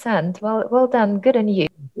 100%. Well done. Good on you.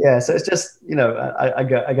 Yeah. So it's just, you know,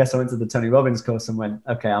 I guess I went to the Tony Robbins course and went,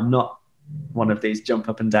 okay, I'm not one of these jump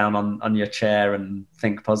up and down on your chair and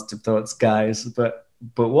think positive thoughts guys, but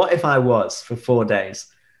what if I was for 4 days?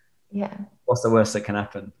 Yeah. What's the worst that can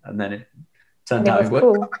happen? And then it turned out it worked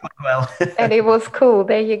cool. quite well. And it was cool.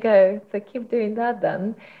 There you go. So keep doing that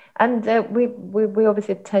then. And we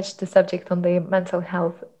obviously touched the subject on the mental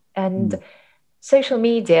health, and social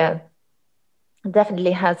media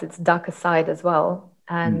definitely has its darker side as well.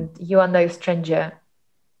 And you are no stranger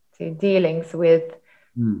to dealings with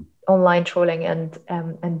online trolling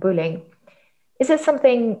and bullying. Is it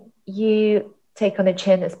something you take on the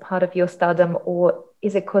chin as part of your stardom, or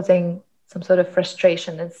is it causing some sort of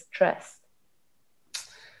frustration and stress?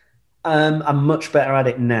 I'm much better at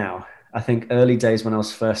it now. I think early days when I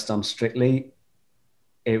was first on Strictly,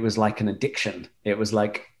 it was like an addiction. It was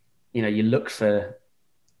like, you know, you look for...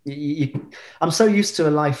 I'm so used to a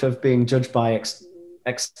life of being judged by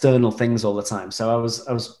external things all the time. So I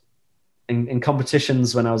was in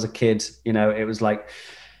competitions when I was a kid. You know, it was like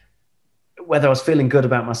whether I was feeling good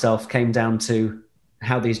about myself came down to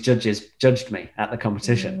how these judges judged me at the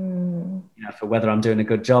competition. You know, for whether I'm doing a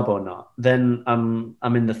good job or not. Then I'm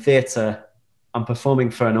in the theatre. I'm performing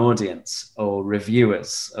for an audience or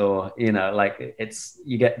reviewers, or, you know, like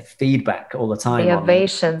you get feedback all the time. The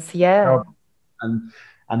ovations,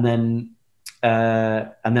 And then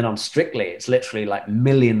on Strictly, it's literally like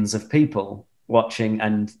millions of people watching,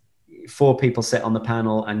 and 4 people sit on the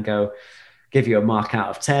panel and give you a mark out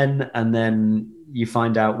of 10. And then you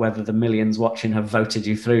find out whether the millions watching have voted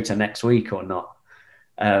you through to next week or not.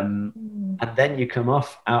 And then you come out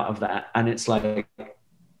of that, and it's like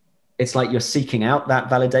you're seeking out that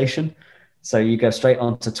validation. So you go straight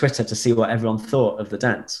onto Twitter to see what everyone thought of the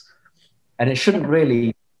dance. And it shouldn't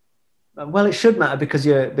really... Well, it should matter because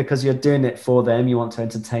you're doing it for them. You want to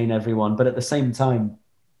entertain everyone, but at the same time,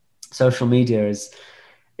 social media is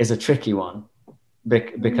a tricky one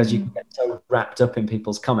because you can get so wrapped up in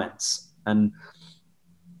people's comments, and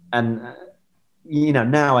you know,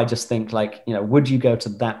 now I just think, like, you know, would you go to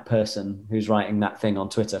that person who's writing that thing on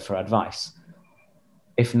Twitter for advice?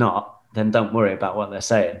 If not, then don't worry about what they're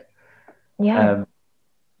saying. Yeah.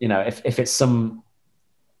 You know, if it's some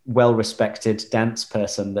well-respected dance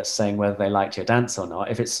person that's saying whether they liked your dance or not,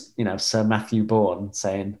 if it's, you know, Sir Matthew Bourne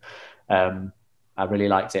saying I really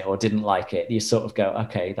liked it or didn't like it, you sort of go,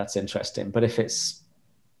 okay, that's interesting. But if it's,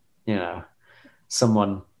 you know,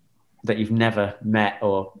 someone that you've never met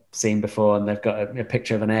or seen before, and they've got a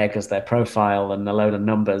picture of an egg as their profile and a load of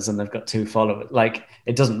numbers, and they've got 2 followers, like,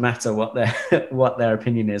 it doesn't matter what their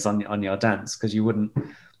opinion is on your dance, because you wouldn't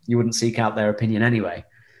seek out their opinion anyway.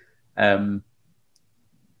 Now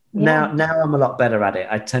I'm a lot better at it.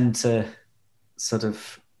 I tend to sort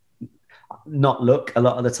of not look a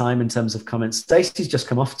lot of the time in terms of comments. Stacey's just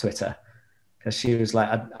come off Twitter because she was like,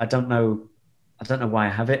 I don't know why I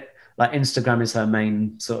have it. Like, Instagram is her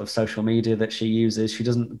main sort of social media that she uses. She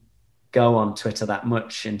doesn't go on Twitter that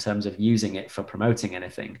much in terms of using it for promoting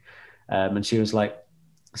anything. And she was like,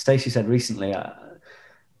 Stacey said recently,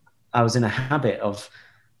 I was in a habit of,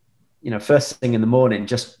 you know, first thing in the morning,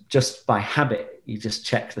 just by habit, you just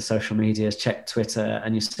check the social medias, check Twitter,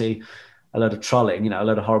 and you see a load of trolling, you know, a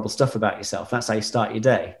load of horrible stuff about yourself. That's how you start your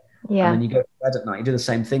day. Yeah. And then you go to bed at night. You do the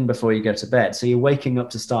same thing before you go to bed. So you're waking up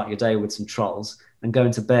to start your day with some trolls and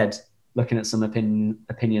going to bed looking at some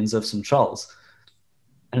opinions of some trolls.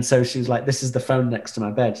 And so she was like, this is the phone next to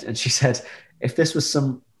my bed. And she said, if this was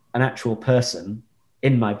an actual person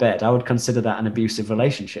in my bed, I would consider that an abusive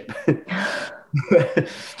relationship.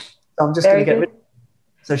 I'm just going Very to get good. rid of it.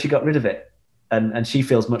 So she got rid of it, and she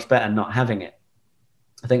feels much better not having it.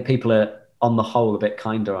 I think people are, on the whole, a bit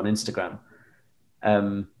kinder on Instagram.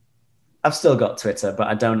 I've still got Twitter, but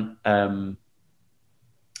I don't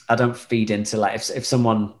feed into, like, if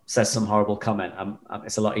someone says some horrible comment,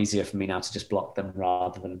 it's a lot easier for me now to just block them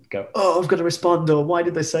rather than go, oh, I've got to respond, or why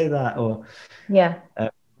did they say that? Or Yeah.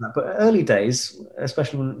 but early days,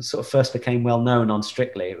 especially when it sort of first became well known on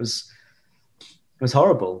Strictly, it was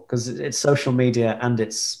horrible because it's social media and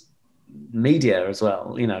it's media as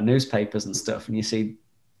well, you know, newspapers and stuff, and you see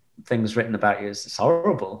things written about you. It's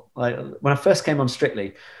horrible. Like when I first came on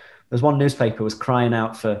Strictly, there's one newspaper was crying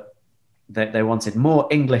out for they wanted more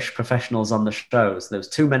English professionals on the shows. There was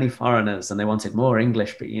too many foreigners, and they wanted more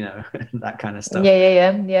English, but you know, that kind of stuff.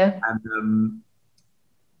 Yeah.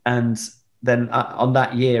 And then on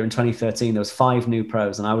that year in 2013, there was 5 new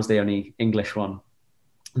pros, and I was the only English one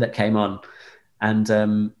that came on.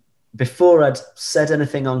 And before I'd said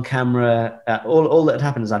anything on camera, all that had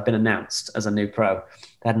happened is I'd been announced as a new pro.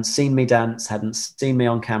 They hadn't seen me dance, hadn't seen me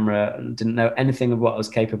on camera, didn't know anything of what I was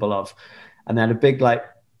capable of. And they had a big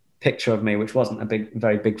picture of me, which wasn't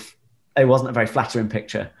it wasn't a very flattering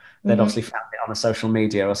picture. They'd obviously found it on a social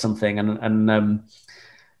media or something.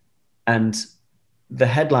 And the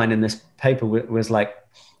headline in this paper was like,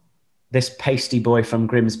 "This pasty boy from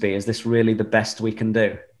Grimsby, is this really the best we can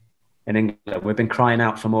do in England? We've been crying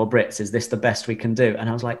out for more Brits. Is this the best we can do?" And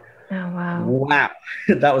I was like, oh wow.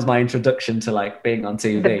 That was my introduction to like being on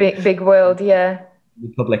TV, the big world. Yeah,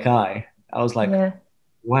 the public eye. I was like,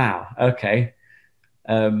 wow, okay.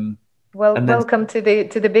 Welcome to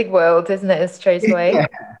the big world, isn't it? Straight away.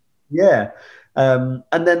 Yeah.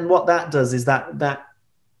 And then what that does is that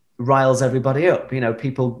riles everybody up. You know,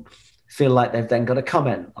 people feel like they've then got to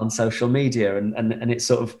comment on social media, and it's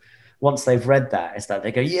sort of, once they've read that, it's like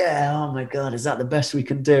they go, yeah, oh my God, is that the best we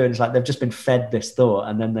can do? And it's like they've just been fed this thought,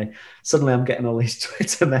 and then suddenly I'm getting all these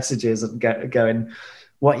Twitter messages and going,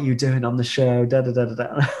 what are you doing on the show? Da, da, da, da,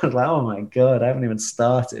 da. I was like, oh my God, I haven't even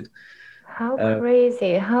started. How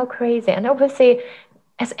crazy. And obviously,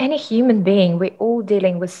 as any human being, we're all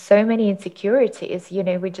dealing with so many insecurities. You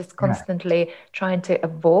know, we're just constantly trying to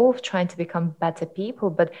evolve, trying to become better people.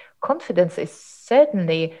 But confidence is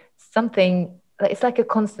certainly something, it's like a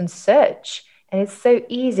constant search. And it's so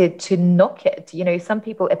easy to knock it. You know, some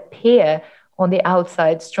people appear on the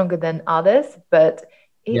outside stronger than others, but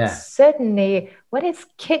it's certainly, when it's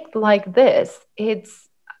kicked like this,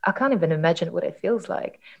 I can't even imagine what it feels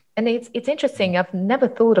like. And it's interesting. I've never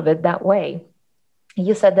thought of it that way.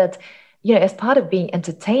 You said that, you know, as part of being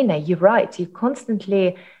entertainer, you're right. You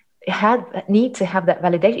constantly need to have that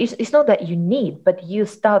validation. It's not that you need, but you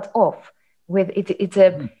start off with it.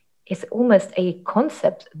 It's almost a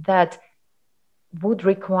concept that would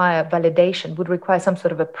require validation, would require some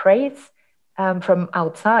sort of a praise from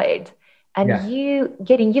outside. And you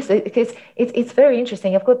getting used to it, because it's very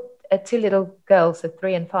interesting. I've got 2 little girls, so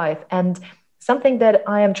 3 and 5, and something that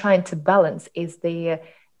I am trying to balance is the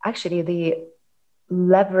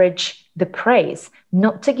leverage the praise,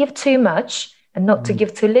 not to give too much and not to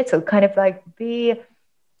give too little, kind of like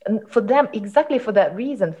for them, exactly for that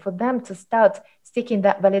reason, for them to start seeking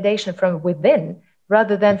that validation from within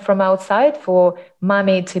rather than from outside, for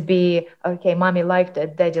mommy to be, okay, mommy liked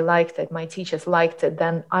it, daddy liked it, my teachers liked it,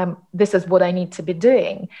 then this is what I need to be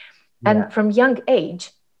doing. And from young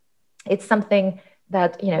age, it's something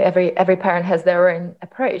that, you know, every parent has their own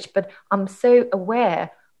approach, but I'm so aware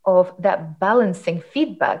of that balancing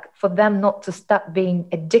feedback for them not to stop being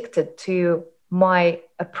addicted to my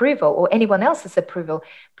approval or anyone else's approval.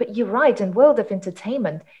 But you're right, in world of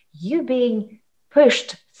entertainment, you being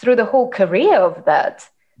pushed through the whole career of that.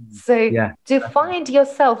 So to find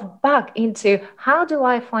yourself back into, how do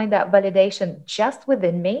I find that validation just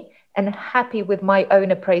within me and happy with my own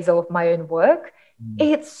appraisal of my own work?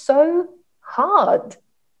 It's so hard.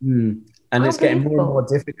 And it's getting more and more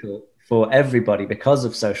difficult for everybody because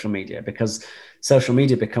of social media, because social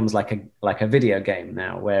media becomes like a video game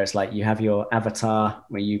now, where it's like you have your avatar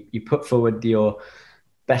where you put forward your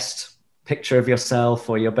best picture of yourself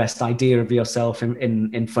or your best idea of yourself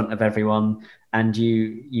in front of everyone, and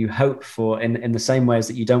you hope for, in the same ways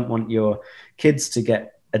that you don't want your kids to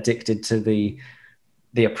get addicted to the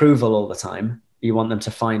approval all the time, you want them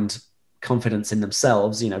to find confidence in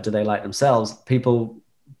themselves. You know, do they like themselves?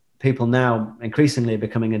 People now increasingly are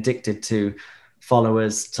becoming addicted to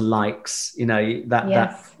followers, to likes, you know,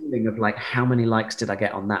 that feeling of like, how many likes did I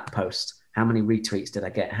get on that post? How many retweets did I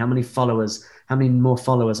get? How many more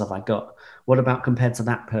followers have I got? What about compared to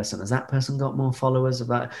that person? Has that person got more followers of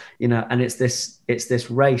that? You know, and it's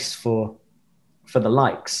this race for the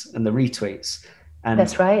likes and the retweets. And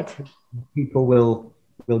that's right. people will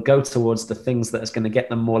go towards the things that is going to get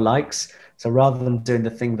them more likes. So rather than doing the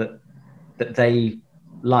thing that they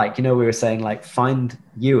like, we were saying, like, find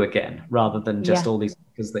you again, rather than just all these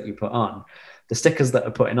stickers that you put on. The stickers that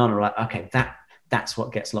are putting on are like, okay, that's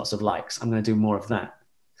what gets lots of likes. I'm going to do more of that.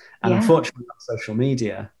 And unfortunately, on social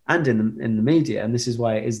media and in the media, and this is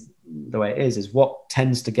why it is the way it is what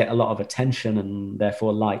tends to get a lot of attention and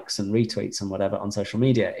therefore likes and retweets and whatever on social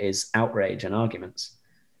media is outrage and arguments.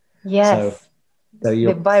 Yes. So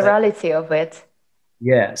the virality of it.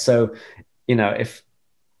 Yeah. So, if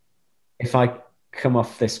I come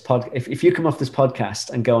off this if you come off this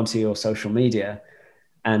podcast and go onto your social media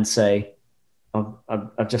and say,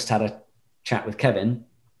 I've just had a chat with Kevin,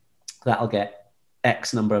 that'll get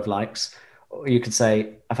X number of likes. Or you could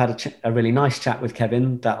say, I've had a really nice chat with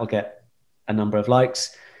Kevin, that'll get a number of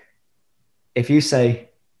likes. If you say,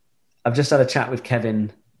 I've just had a chat with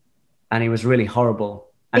Kevin and he was really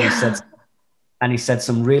horrible and he said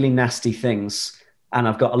some really nasty things, and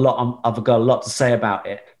I've got a lot to say about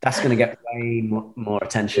it, that's going to get way more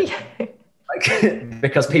attention.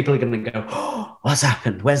 Because people are going to go, oh, what's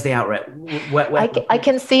happened? Where's the outrage? I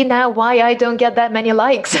can see now why I don't get that many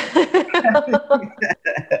likes.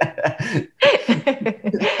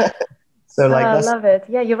 So I love it.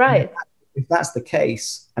 Yeah, you're right. If that's the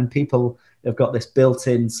case, and people have got this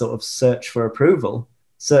built-in sort of search for approval,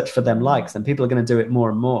 search for them likes, then people are going to do it more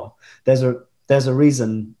and more. There's a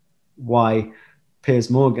reason why Piers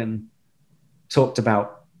Morgan talked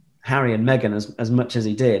about Harry and Meghan as much as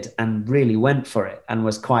he did, and really went for it and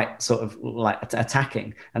was quite sort of like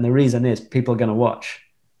attacking. And the reason is people are going to watch.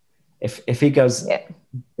 If he goes,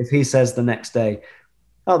 if he says the next day,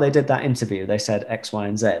 oh, they did that interview, they said X, Y,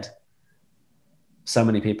 and Z, so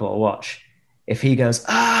many people will watch. If he goes,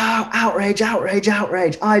 oh, outrage, outrage,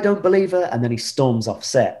 outrage, I don't believe it, and then he storms off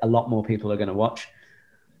set, a lot more people are going to watch.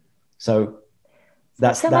 So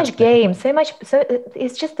that's much game, so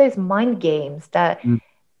it's just those mind games that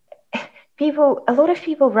a lot of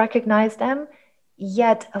people recognize them,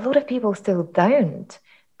 yet a lot of people still don't.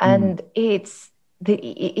 And it's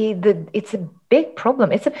a big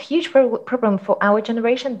problem. It's a huge problem for our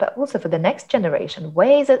generation, but also for the next generation.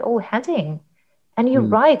 Where is it all heading? And you're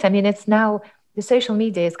right. I mean, it's now, the social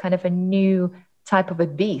media is kind of a new type of a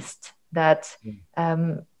beast that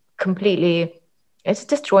completely, it's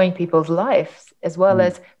destroying people's lives, as well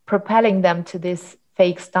as propelling them to this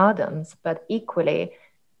fake stardoms, but equally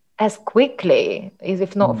as quickly,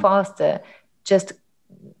 if not faster, just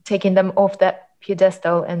taking them off that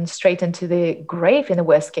pedestal and straight into the grave in the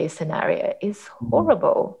worst case scenario is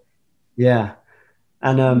horrible. Yeah.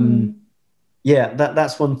 And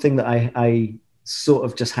that's one thing that I sort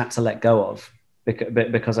of just had to let go of,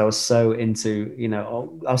 because I was so into,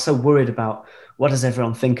 I was so worried about what does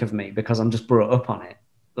everyone think of me, because I'm just brought up on it.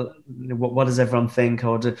 What does everyone think,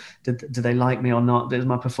 or do they like me or not? Is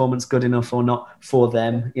my performance good enough or not for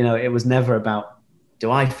them? It was never about, do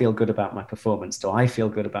I feel good about my performance? Do I feel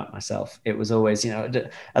good about myself? It was always, are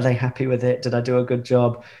they happy with it? Did I do a good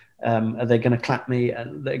job? Are they going to clap me?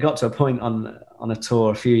 And it got to a point on a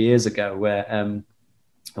tour a few years ago where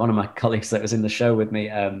one of my colleagues that was in the show with me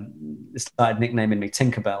started nicknaming me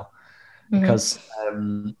Tinkerbell, because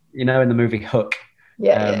in the movie Hook,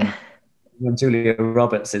 when Julia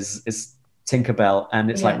Roberts is Tinkerbell, and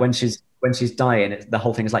it's like when she's dying, the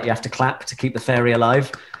whole thing is like you have to clap to keep the fairy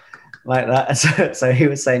alive, like that. So he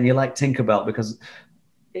was saying, you like Tinkerbell because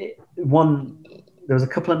there was a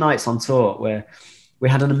couple of nights on tour where we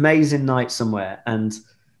had an amazing night somewhere, and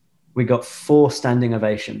we got 4 standing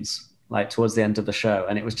ovations like towards the end of the show,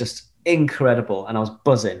 and it was just incredible. And I was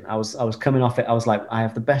buzzing. I was coming off it. I was like, I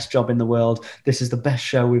have the best job in the world. This is the best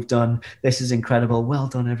show we've done. This is incredible. Well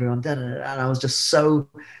done, everyone. And I was just so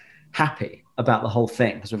happy about the whole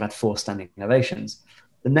thing because we've had 4 standing ovations.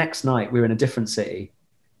 The next night we were in a different city,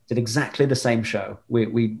 did exactly the same show.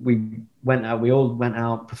 We went out. We all went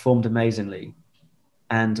out, performed amazingly,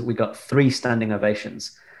 and we got 3 standing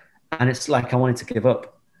ovations. And it's like I wanted to give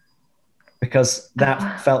up, because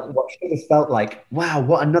that felt what should have felt like, wow,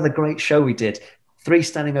 what another great show we did. 3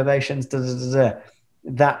 standing ovations.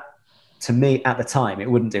 That, to me at the time, it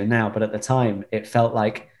wouldn't do now, but at the time it felt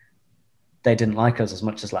like they didn't like us as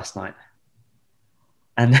much as last night.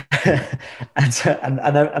 And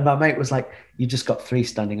and my mate was like, you just got 3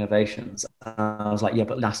 standing ovations. And I was like, yeah,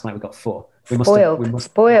 but last night we got 4.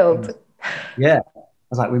 Spoiled. Yeah. I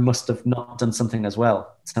was like, we must have not done something as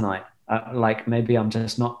well tonight. Like maybe I'm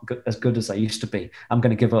just not as good as I used to be. I'm going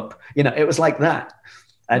to give up. It was like that.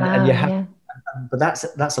 And you have, but that's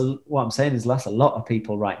what I'm saying is that's a lot of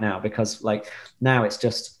people right now, because like now it's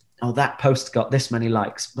just oh, that post got this many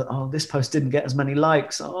likes, but oh, this post didn't get as many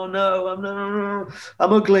likes. Oh no,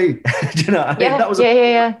 I'm ugly. Do you know? I mean, that was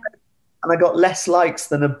yeah. and I got less likes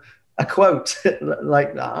than a quote.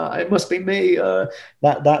 Like, it must be me.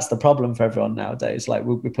 That's the problem for everyone nowadays. Like,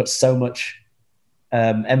 we put so much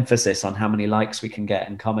emphasis on how many likes we can get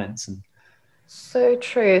and comments. And So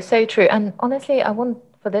true, so true. And honestly, I want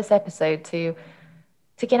for this episode to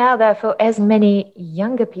get out there for as many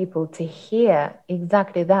younger people to hear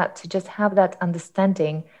exactly that, to just have that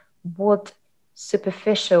understanding what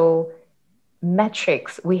superficial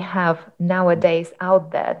metrics we have nowadays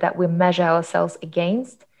out there that we measure ourselves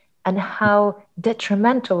against, and how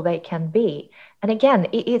detrimental they can be. And again,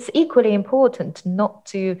 it's equally important not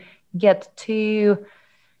to get too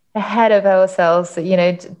ahead of ourselves,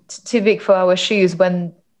 too big for our shoes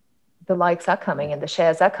when the likes are coming and the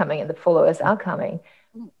shares are coming and the followers are coming.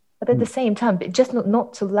 But at the same time, just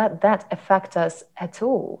not to let that affect us at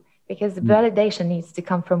all, because the validation needs to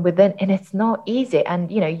come from within, and it's not easy.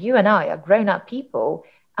 And you and I are grown-up people,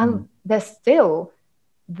 and there's still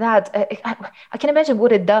that. I can imagine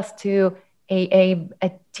what it does to a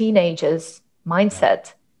teenager's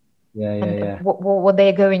mindset. What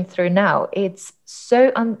they're going through now. It's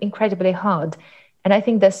so incredibly hard, and I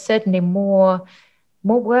think there's certainly more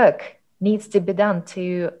work needs to be done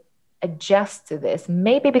to adjust to this.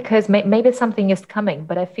 Maybe because maybe something is coming,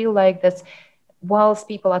 but I feel like that whilst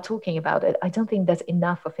people are talking about it, I don't think there's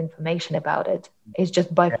enough of information about it. It's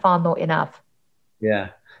just by far not enough. Yeah,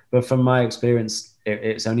 but from my experience,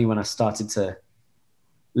 it's only when I started to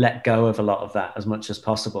let go of a lot of that as much as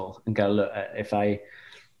possible and go, look, if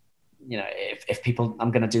people, I'm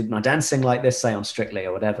going to do my dancing like this, say on Strictly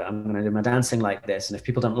or whatever, I'm going to do my dancing like this. And if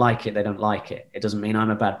people don't like it, they don't like it. It doesn't mean I'm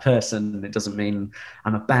a bad person. It doesn't mean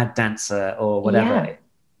I'm a bad dancer or whatever.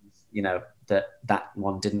 Yeah. That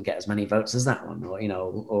one didn't get as many votes as that one,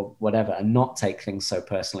 or whatever, and not take things so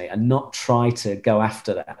personally, and not try to go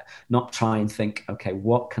after that, not try and think, okay,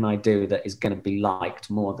 what can I do that is going to be liked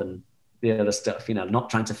more than the other stuff, not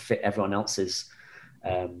trying to fit everyone else's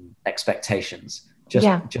expectations, just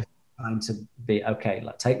trying to be okay,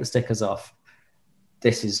 like, take the stickers off.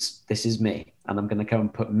 This is me, and I'm going to go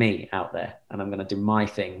and put me out there, and I'm going to do my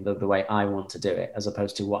thing the way I want to do it, as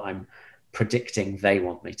opposed to what I'm predicting they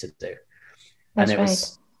want me to do. And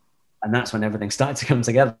that's when everything started to come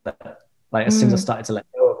together. Like, as soon as I started to let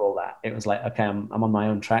go of all that, it was like, okay, I'm on my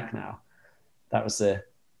own track now. That was the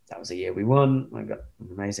year we won. I got an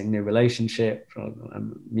amazing new relationship,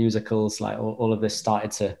 musicals, like all of this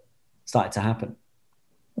started to happen.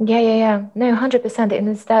 Yeah. No, 100%. And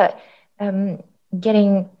it's that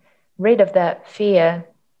getting rid of that fear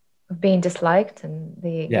of being disliked, and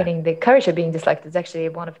getting the courage of being disliked is actually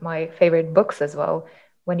one of my favorite books as well.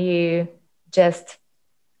 When you just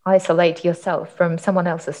isolate yourself from someone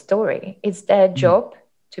else's story, it's their job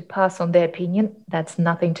to pass on their opinion. That's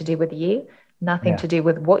nothing to do with you, nothing to do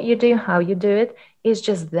with what you do, how you do it. It's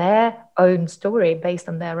just their own story based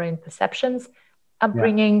on their own perceptions,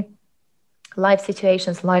 upbringing, life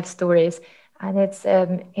situations, life stories. And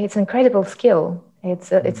it's incredible skill.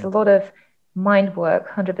 It's a lot of mind work,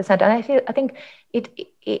 100%. And I think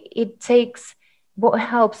it takes, what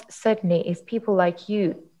helps certainly is people like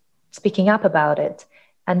you speaking up about it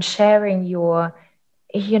and sharing your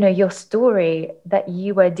story that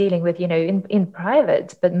you were dealing with, in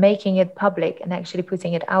private, but making it public and actually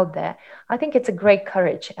putting it out there. I think it's a great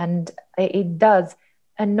courage, and it does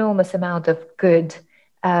enormous amount of good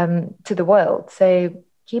to the world. So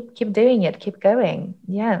keep doing it, keep going.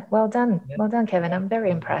 Yeah, well done. Well done, Kevin. I'm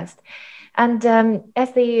very impressed. And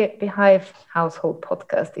as the Beehive Household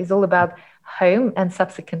podcast is all about home and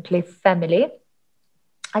subsequently family,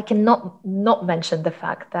 I cannot not mention the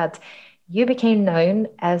fact that you became known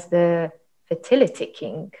as the fertility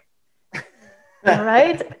king. All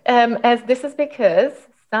right. As this is because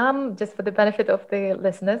just for the benefit of the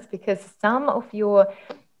listeners, because some of your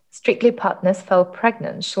Strictly partners fell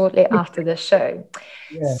pregnant shortly after the show.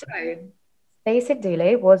 Yeah. So Stacey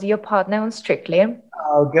Dooley was your partner on Strictly.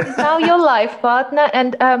 Oh, good. Now your life partner.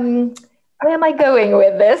 And where am I going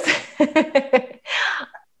with this?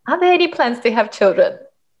 Are there any plans to have children?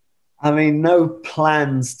 I mean, no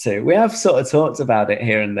plans to. We have sort of talked about it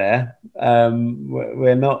here and there.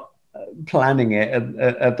 We're not planning it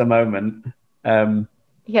at the moment.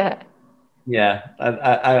 Yeah,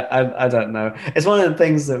 I don't know. It's one of the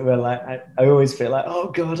things that we're like, I always feel like, oh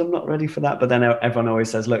God, I'm not ready for that. But then everyone always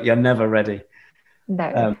says, look, you're never ready.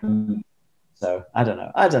 No. So I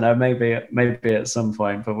don't know. Maybe at some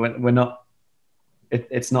point, but we're not.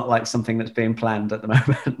 It's not like something that's being planned at the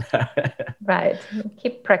moment. Right.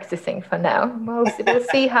 Keep practicing for now. We'll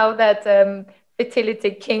see how that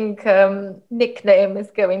fertility king nickname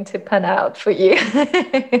is going to pan out for you.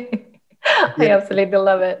 I absolutely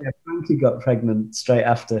love it. Yeah, Frankie got pregnant straight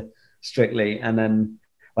after Strictly, and then,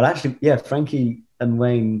 well, actually, yeah, Frankie and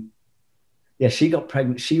Wayne, yeah, she got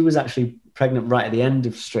pregnant. She was actually pregnant right at the end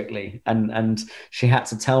of Strictly, and she had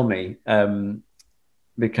to tell me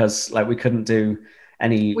because like we couldn't do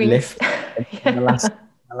any lift in the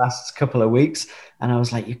last couple of weeks, and I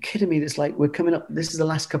was like, "You're kidding me? It's like we're coming up. This is the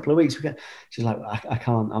last couple of weeks. She's like, I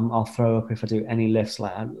can't. I'll throw up if I do any lifts.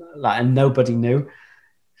 And nobody knew.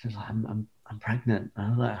 She's like, I'm pregnant. And I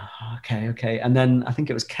was like, oh, okay. And then I think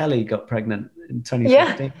it was Kelly got pregnant in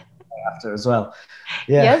 2015 after as well.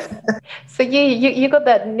 Yeah. Yes. So you got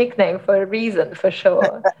that nickname for a reason, for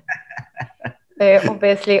sure. So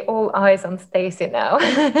obviously all eyes on Stacey now.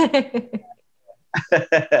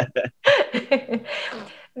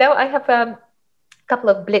 Now I have a couple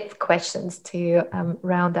of blitz questions to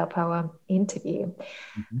round up our interview.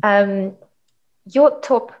 Mm-hmm. Your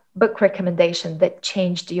top book recommendation that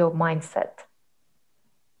changed your mindset?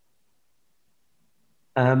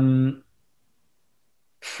 That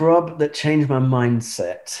changed my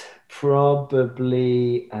mindset.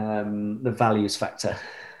 Probably The Values Factor.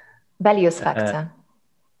 Values Factor.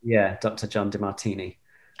 Yeah, Dr. John DeMartini.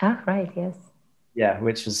 Ah, right, yes. Yeah,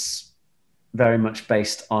 which was very much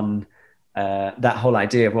based on that whole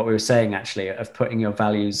idea of what we were saying, actually, of putting your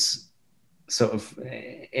values sort of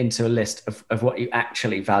into a list of what you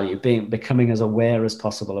actually value, becoming as aware as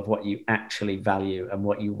possible of what you actually value and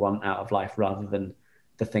what you want out of life, rather than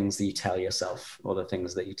the things that you tell yourself or the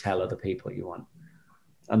things that you tell other people you want.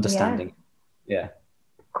 Understanding. Yeah.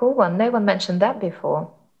 Cool one. No one mentioned that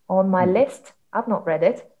before. On my list. I've not read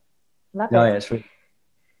it. Love it. Yeah, it's really...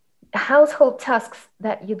 Household tasks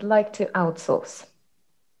that you'd like to outsource?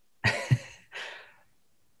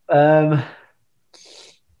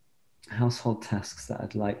 Household tasks that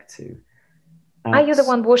I'd like to. Are you the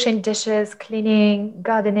one washing dishes, cleaning,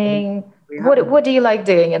 gardening? What do you like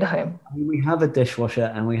doing at home? I mean, we have a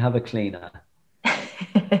dishwasher and we have a cleaner.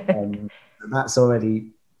 And that's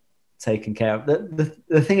already taken care of.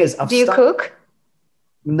 The thing is, do you cook?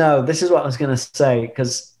 No, this is what I was going to say,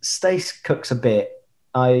 because Stace cooks a bit.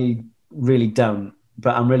 I really don't,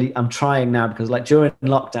 but I'm trying now, because like during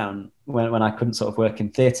lockdown, when I couldn't sort of work in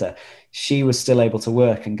theatre, she was still able to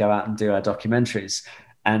work and go out and do her documentaries,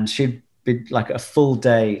 and she'd be like a full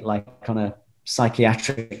day, like on a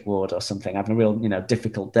psychiatric ward or something, having a real,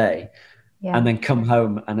 difficult day. Yeah. And then come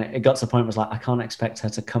home, and it got to the point where it was like, I can't expect her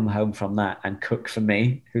to come home from that and cook for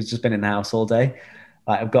me, who's just been in the house all day.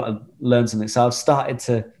 Like, I've got to learn something. So I've started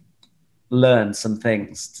to learn some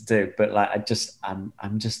things to do, but like I'm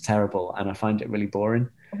just terrible, and I find it really boring.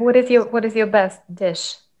 What is your best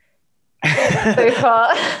dish so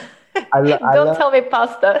far? Don't tell me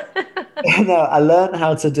pasta. No, I learned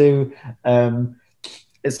how to do.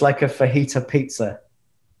 It's like a fajita pizza.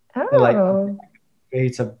 Oh. Like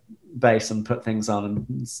fajita base, and put things on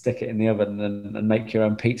and stick it in the oven and make your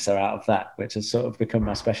own pizza out of that, which has sort of become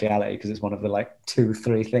my speciality, because it's one of the like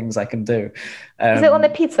 2-3 things I can do. Is it on the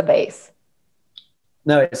pizza base?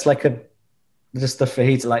 No, it's like just the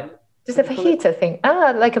fajita, like just a fajita thing.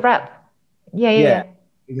 Ah, like a wrap. Yeah.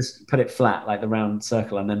 You just put it flat, like the round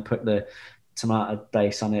circle, and then put the tomato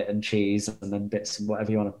base on it and cheese, and then bits of whatever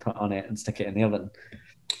you want to put on it, and stick it in the oven.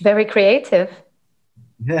 Very creative.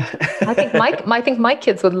 Yeah. I think my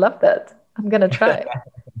kids would love that. I'm gonna try.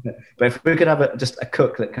 But if we could have just a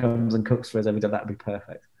cook that comes and cooks for us every day, that'd be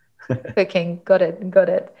perfect. Cooking, got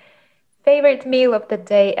it. Favorite meal of the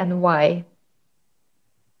day and why?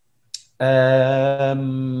 I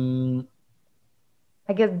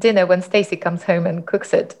guess dinner, when Stacey comes home and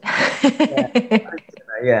cooks it.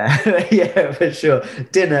 Yeah, for sure.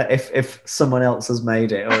 Dinner if someone else has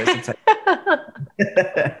made it, or it's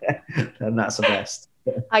and that's the best.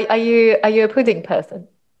 Are you a pudding person?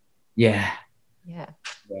 Yeah.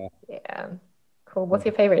 Cool. What's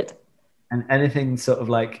your favorite? And anything sort of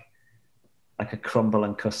like a crumble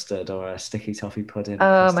and custard, or a sticky toffee pudding.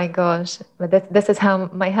 Oh my gosh. But this is how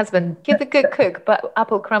my husband, he's a good cook, but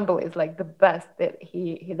apple crumble is like the best that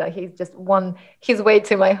he's just won his way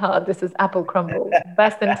to my heart. This is apple crumble,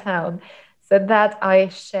 best in town. So that I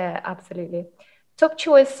share, absolutely. Top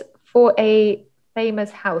choice for a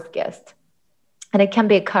famous house guest. And it can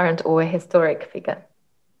be a current or a historic figure.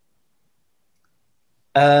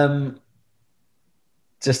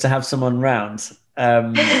 Just to have someone round.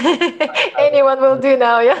 Anyone will do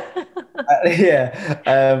now, yeah.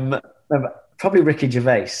 Probably Ricky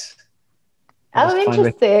Gervais.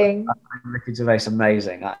 Interesting. I find Ricky Gervais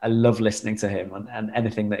amazing. I love listening to him and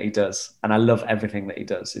anything that he does, and I love everything that he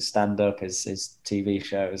does. His stand-up, his TV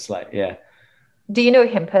shows, Do you know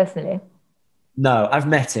him personally? No, I've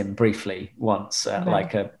met him briefly once at Right.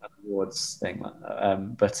 like an awards thing,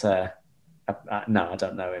 but no, I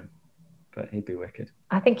don't know him. But he'd be wicked.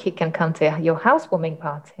 I think he can come to your housewarming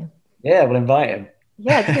party. Yeah, we'll invite him.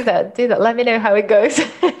 Yeah, do that. Do that. Let me know how it goes.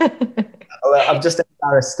 I've just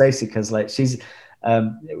embarrassed Stacey because like she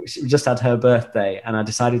just had her birthday, and I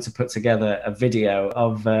decided to put together a video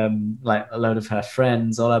of like a load of her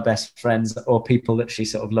friends, all her best friends, or people that she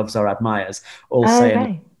sort of loves or admires, all saying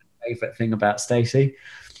Right. their favorite thing about Stacey.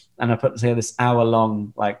 And I put together this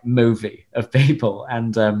hour-long like movie of people,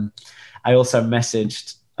 and I also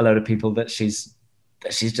messaged a load of people that she's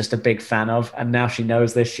just a big fan of, and now she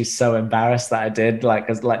knows this. She's so embarrassed that I did, like,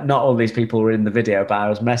 because like not all these people were in the video, but I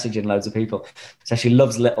was messaging loads of people. So she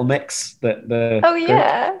loves Little Mix, the Oh, group.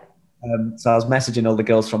 yeah. So I was messaging all the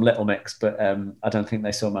girls from Little Mix, but I don't think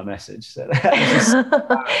they saw my message. So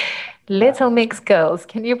Little Mix girls,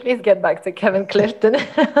 can you please get back to Kevin Clifton?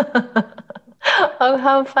 Oh,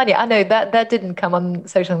 how funny. I know that didn't come on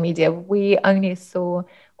social media. We only saw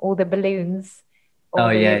all the balloons, all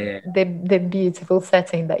the beautiful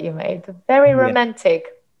setting that you made. Very romantic.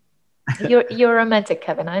 You're romantic,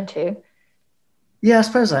 Kevin, aren't you? Yeah, I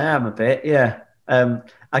suppose I am a bit. Yeah.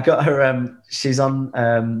 I got her. She's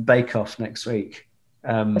on Bake Off next week.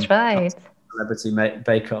 That's right. Celebrity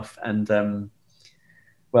Bake Off, and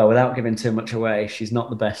well, without giving too much away, she's not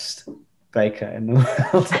the best baker in the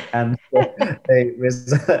world, and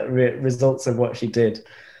the results of what she did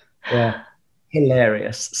were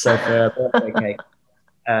hilarious. So for her birthday cake,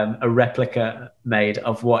 a replica made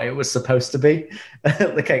of what it was supposed to be,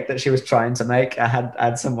 the cake that she was trying to make. I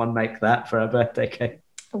had someone make that for her birthday cake.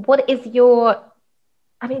 What is your,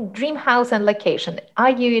 dream house and location?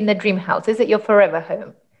 Are you in the dream house? Is it your forever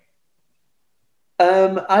home?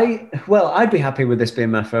 I'd be happy with this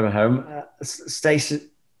being my forever home.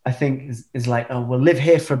 Stacey, I think, is like, oh, we'll live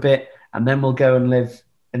here for a bit, and then we'll go and live.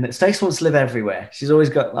 And Stacey wants to live everywhere. She's always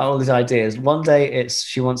got all these ideas. One day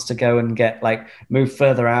she wants to go and move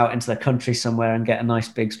further out into the country somewhere and get a nice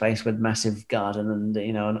big space with massive garden and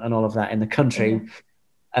and all of that in the country.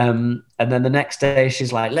 And then the next day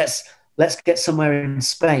she's like, let's get somewhere in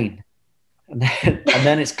Spain, and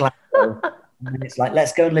then it's Glasgow. And it's like,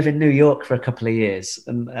 let's go and live in New York for a couple of years.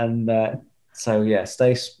 So yeah,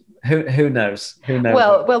 Stace, who knows? Who knows?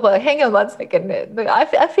 Well, hang on one second.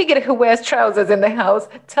 I figured who wears trousers in the house.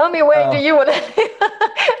 Tell me, where do you want to live?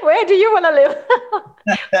 Where do you want to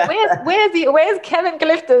live? Where's Kevin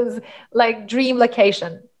Clifton's dream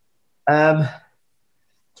location? We'll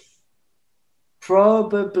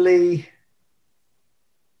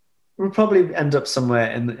probably end up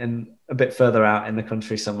somewhere in a bit further out in the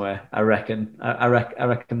country somewhere. I reckon. I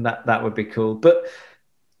reckon that would be cool. But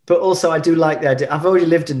also I do like the idea. I've already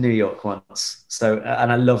lived in New York once, so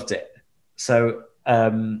and I loved it. So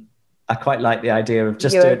I quite like the idea of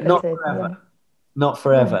just doing not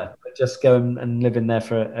forever, but just go and live in there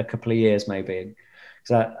for a couple of years maybe.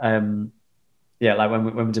 So like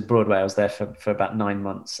when we did Broadway, I was there for about 9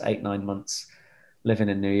 months, 8-9 months, living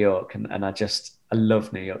in New York, and I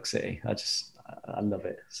love New York City. I love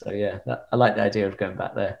it. So yeah, I like the idea of going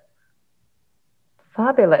back there.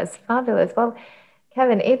 Fabulous. Well,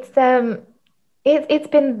 Kevin, it's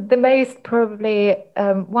been the most probably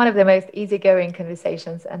one of the most easygoing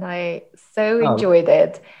conversations, and I so enjoyed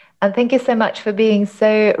it. And thank you so much for being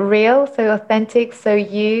so real, so authentic, so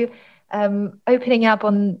you, opening up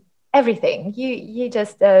on everything. You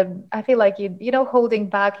just I feel like you're not holding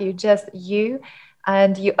back. You just you,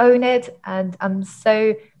 and you own it. And I'm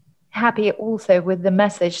so happy also with the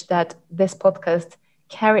message that this podcast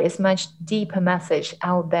carries, much deeper message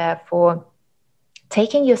out there for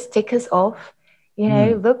taking your stickers off,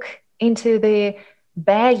 look into the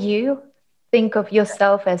bare you, think of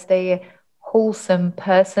yourself as the wholesome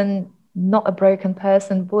person, not a broken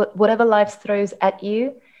person. Whatever life throws at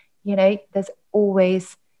you, there's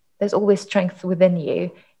always strength within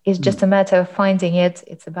you. It's just a matter of finding it.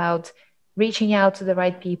 It's about reaching out to the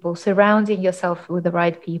right people, surrounding yourself with the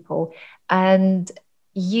right people. And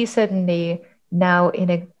you certainly now in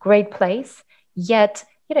a great place, yet,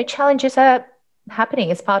 challenges are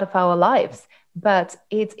happening as part of our lives, but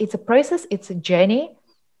it's a process, it's a journey.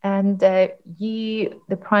 And you,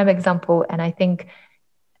 the prime example, and I think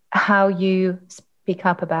how you speak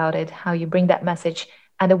up about it, how you bring that message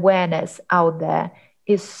and awareness out there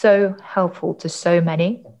is so helpful to so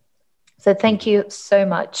many. So thank you so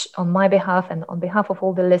much on my behalf and on behalf of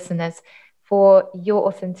all the listeners for your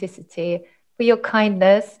authenticity, for your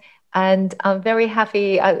kindness, And I'm very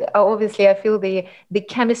happy. Obviously, I feel the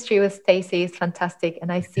chemistry with Stacey is fantastic,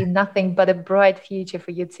 and I see nothing but a bright future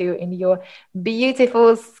for you two in your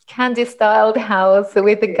beautiful Scandi-styled house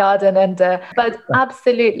with the garden. And but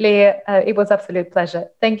absolutely, it was absolute pleasure.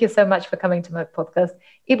 Thank you so much for coming to my podcast.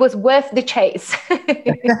 It was worth the chase.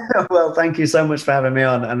 Well, thank you so much for having me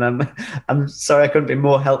on, and I'm sorry I couldn't be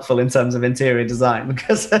more helpful in terms of interior design,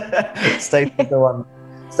 because Stacey's the one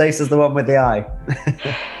with the eye.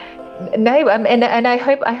 No, and I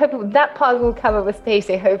hope that part will cover with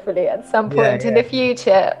Stacey, hopefully at some point in the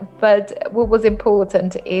future. But what was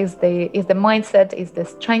important is the mindset, is the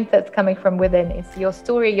strength that's coming from within. It's your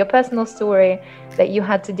story, your personal story that you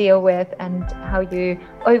had to deal with, and how you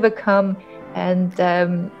overcome. And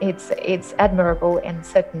it's admirable, and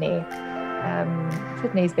certainly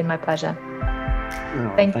it's been my pleasure.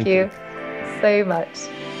 Thank you so much.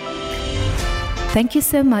 Thank you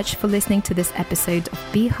so much for listening to this episode of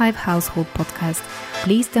Beehive Household Podcast.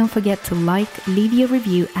 Please don't forget to like, leave your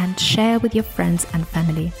review, and share with your friends and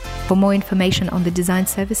family. For more information on the design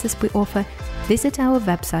services we offer, visit our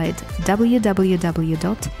website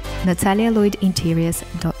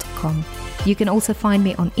www.natalialoydinteriors.com. You can also find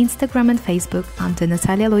me on Instagram and Facebook under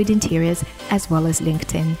Natalia Lloyd Interiors, as well as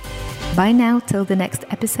LinkedIn. Bye now till the next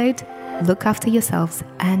episode. Look after yourselves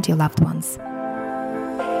and your loved ones.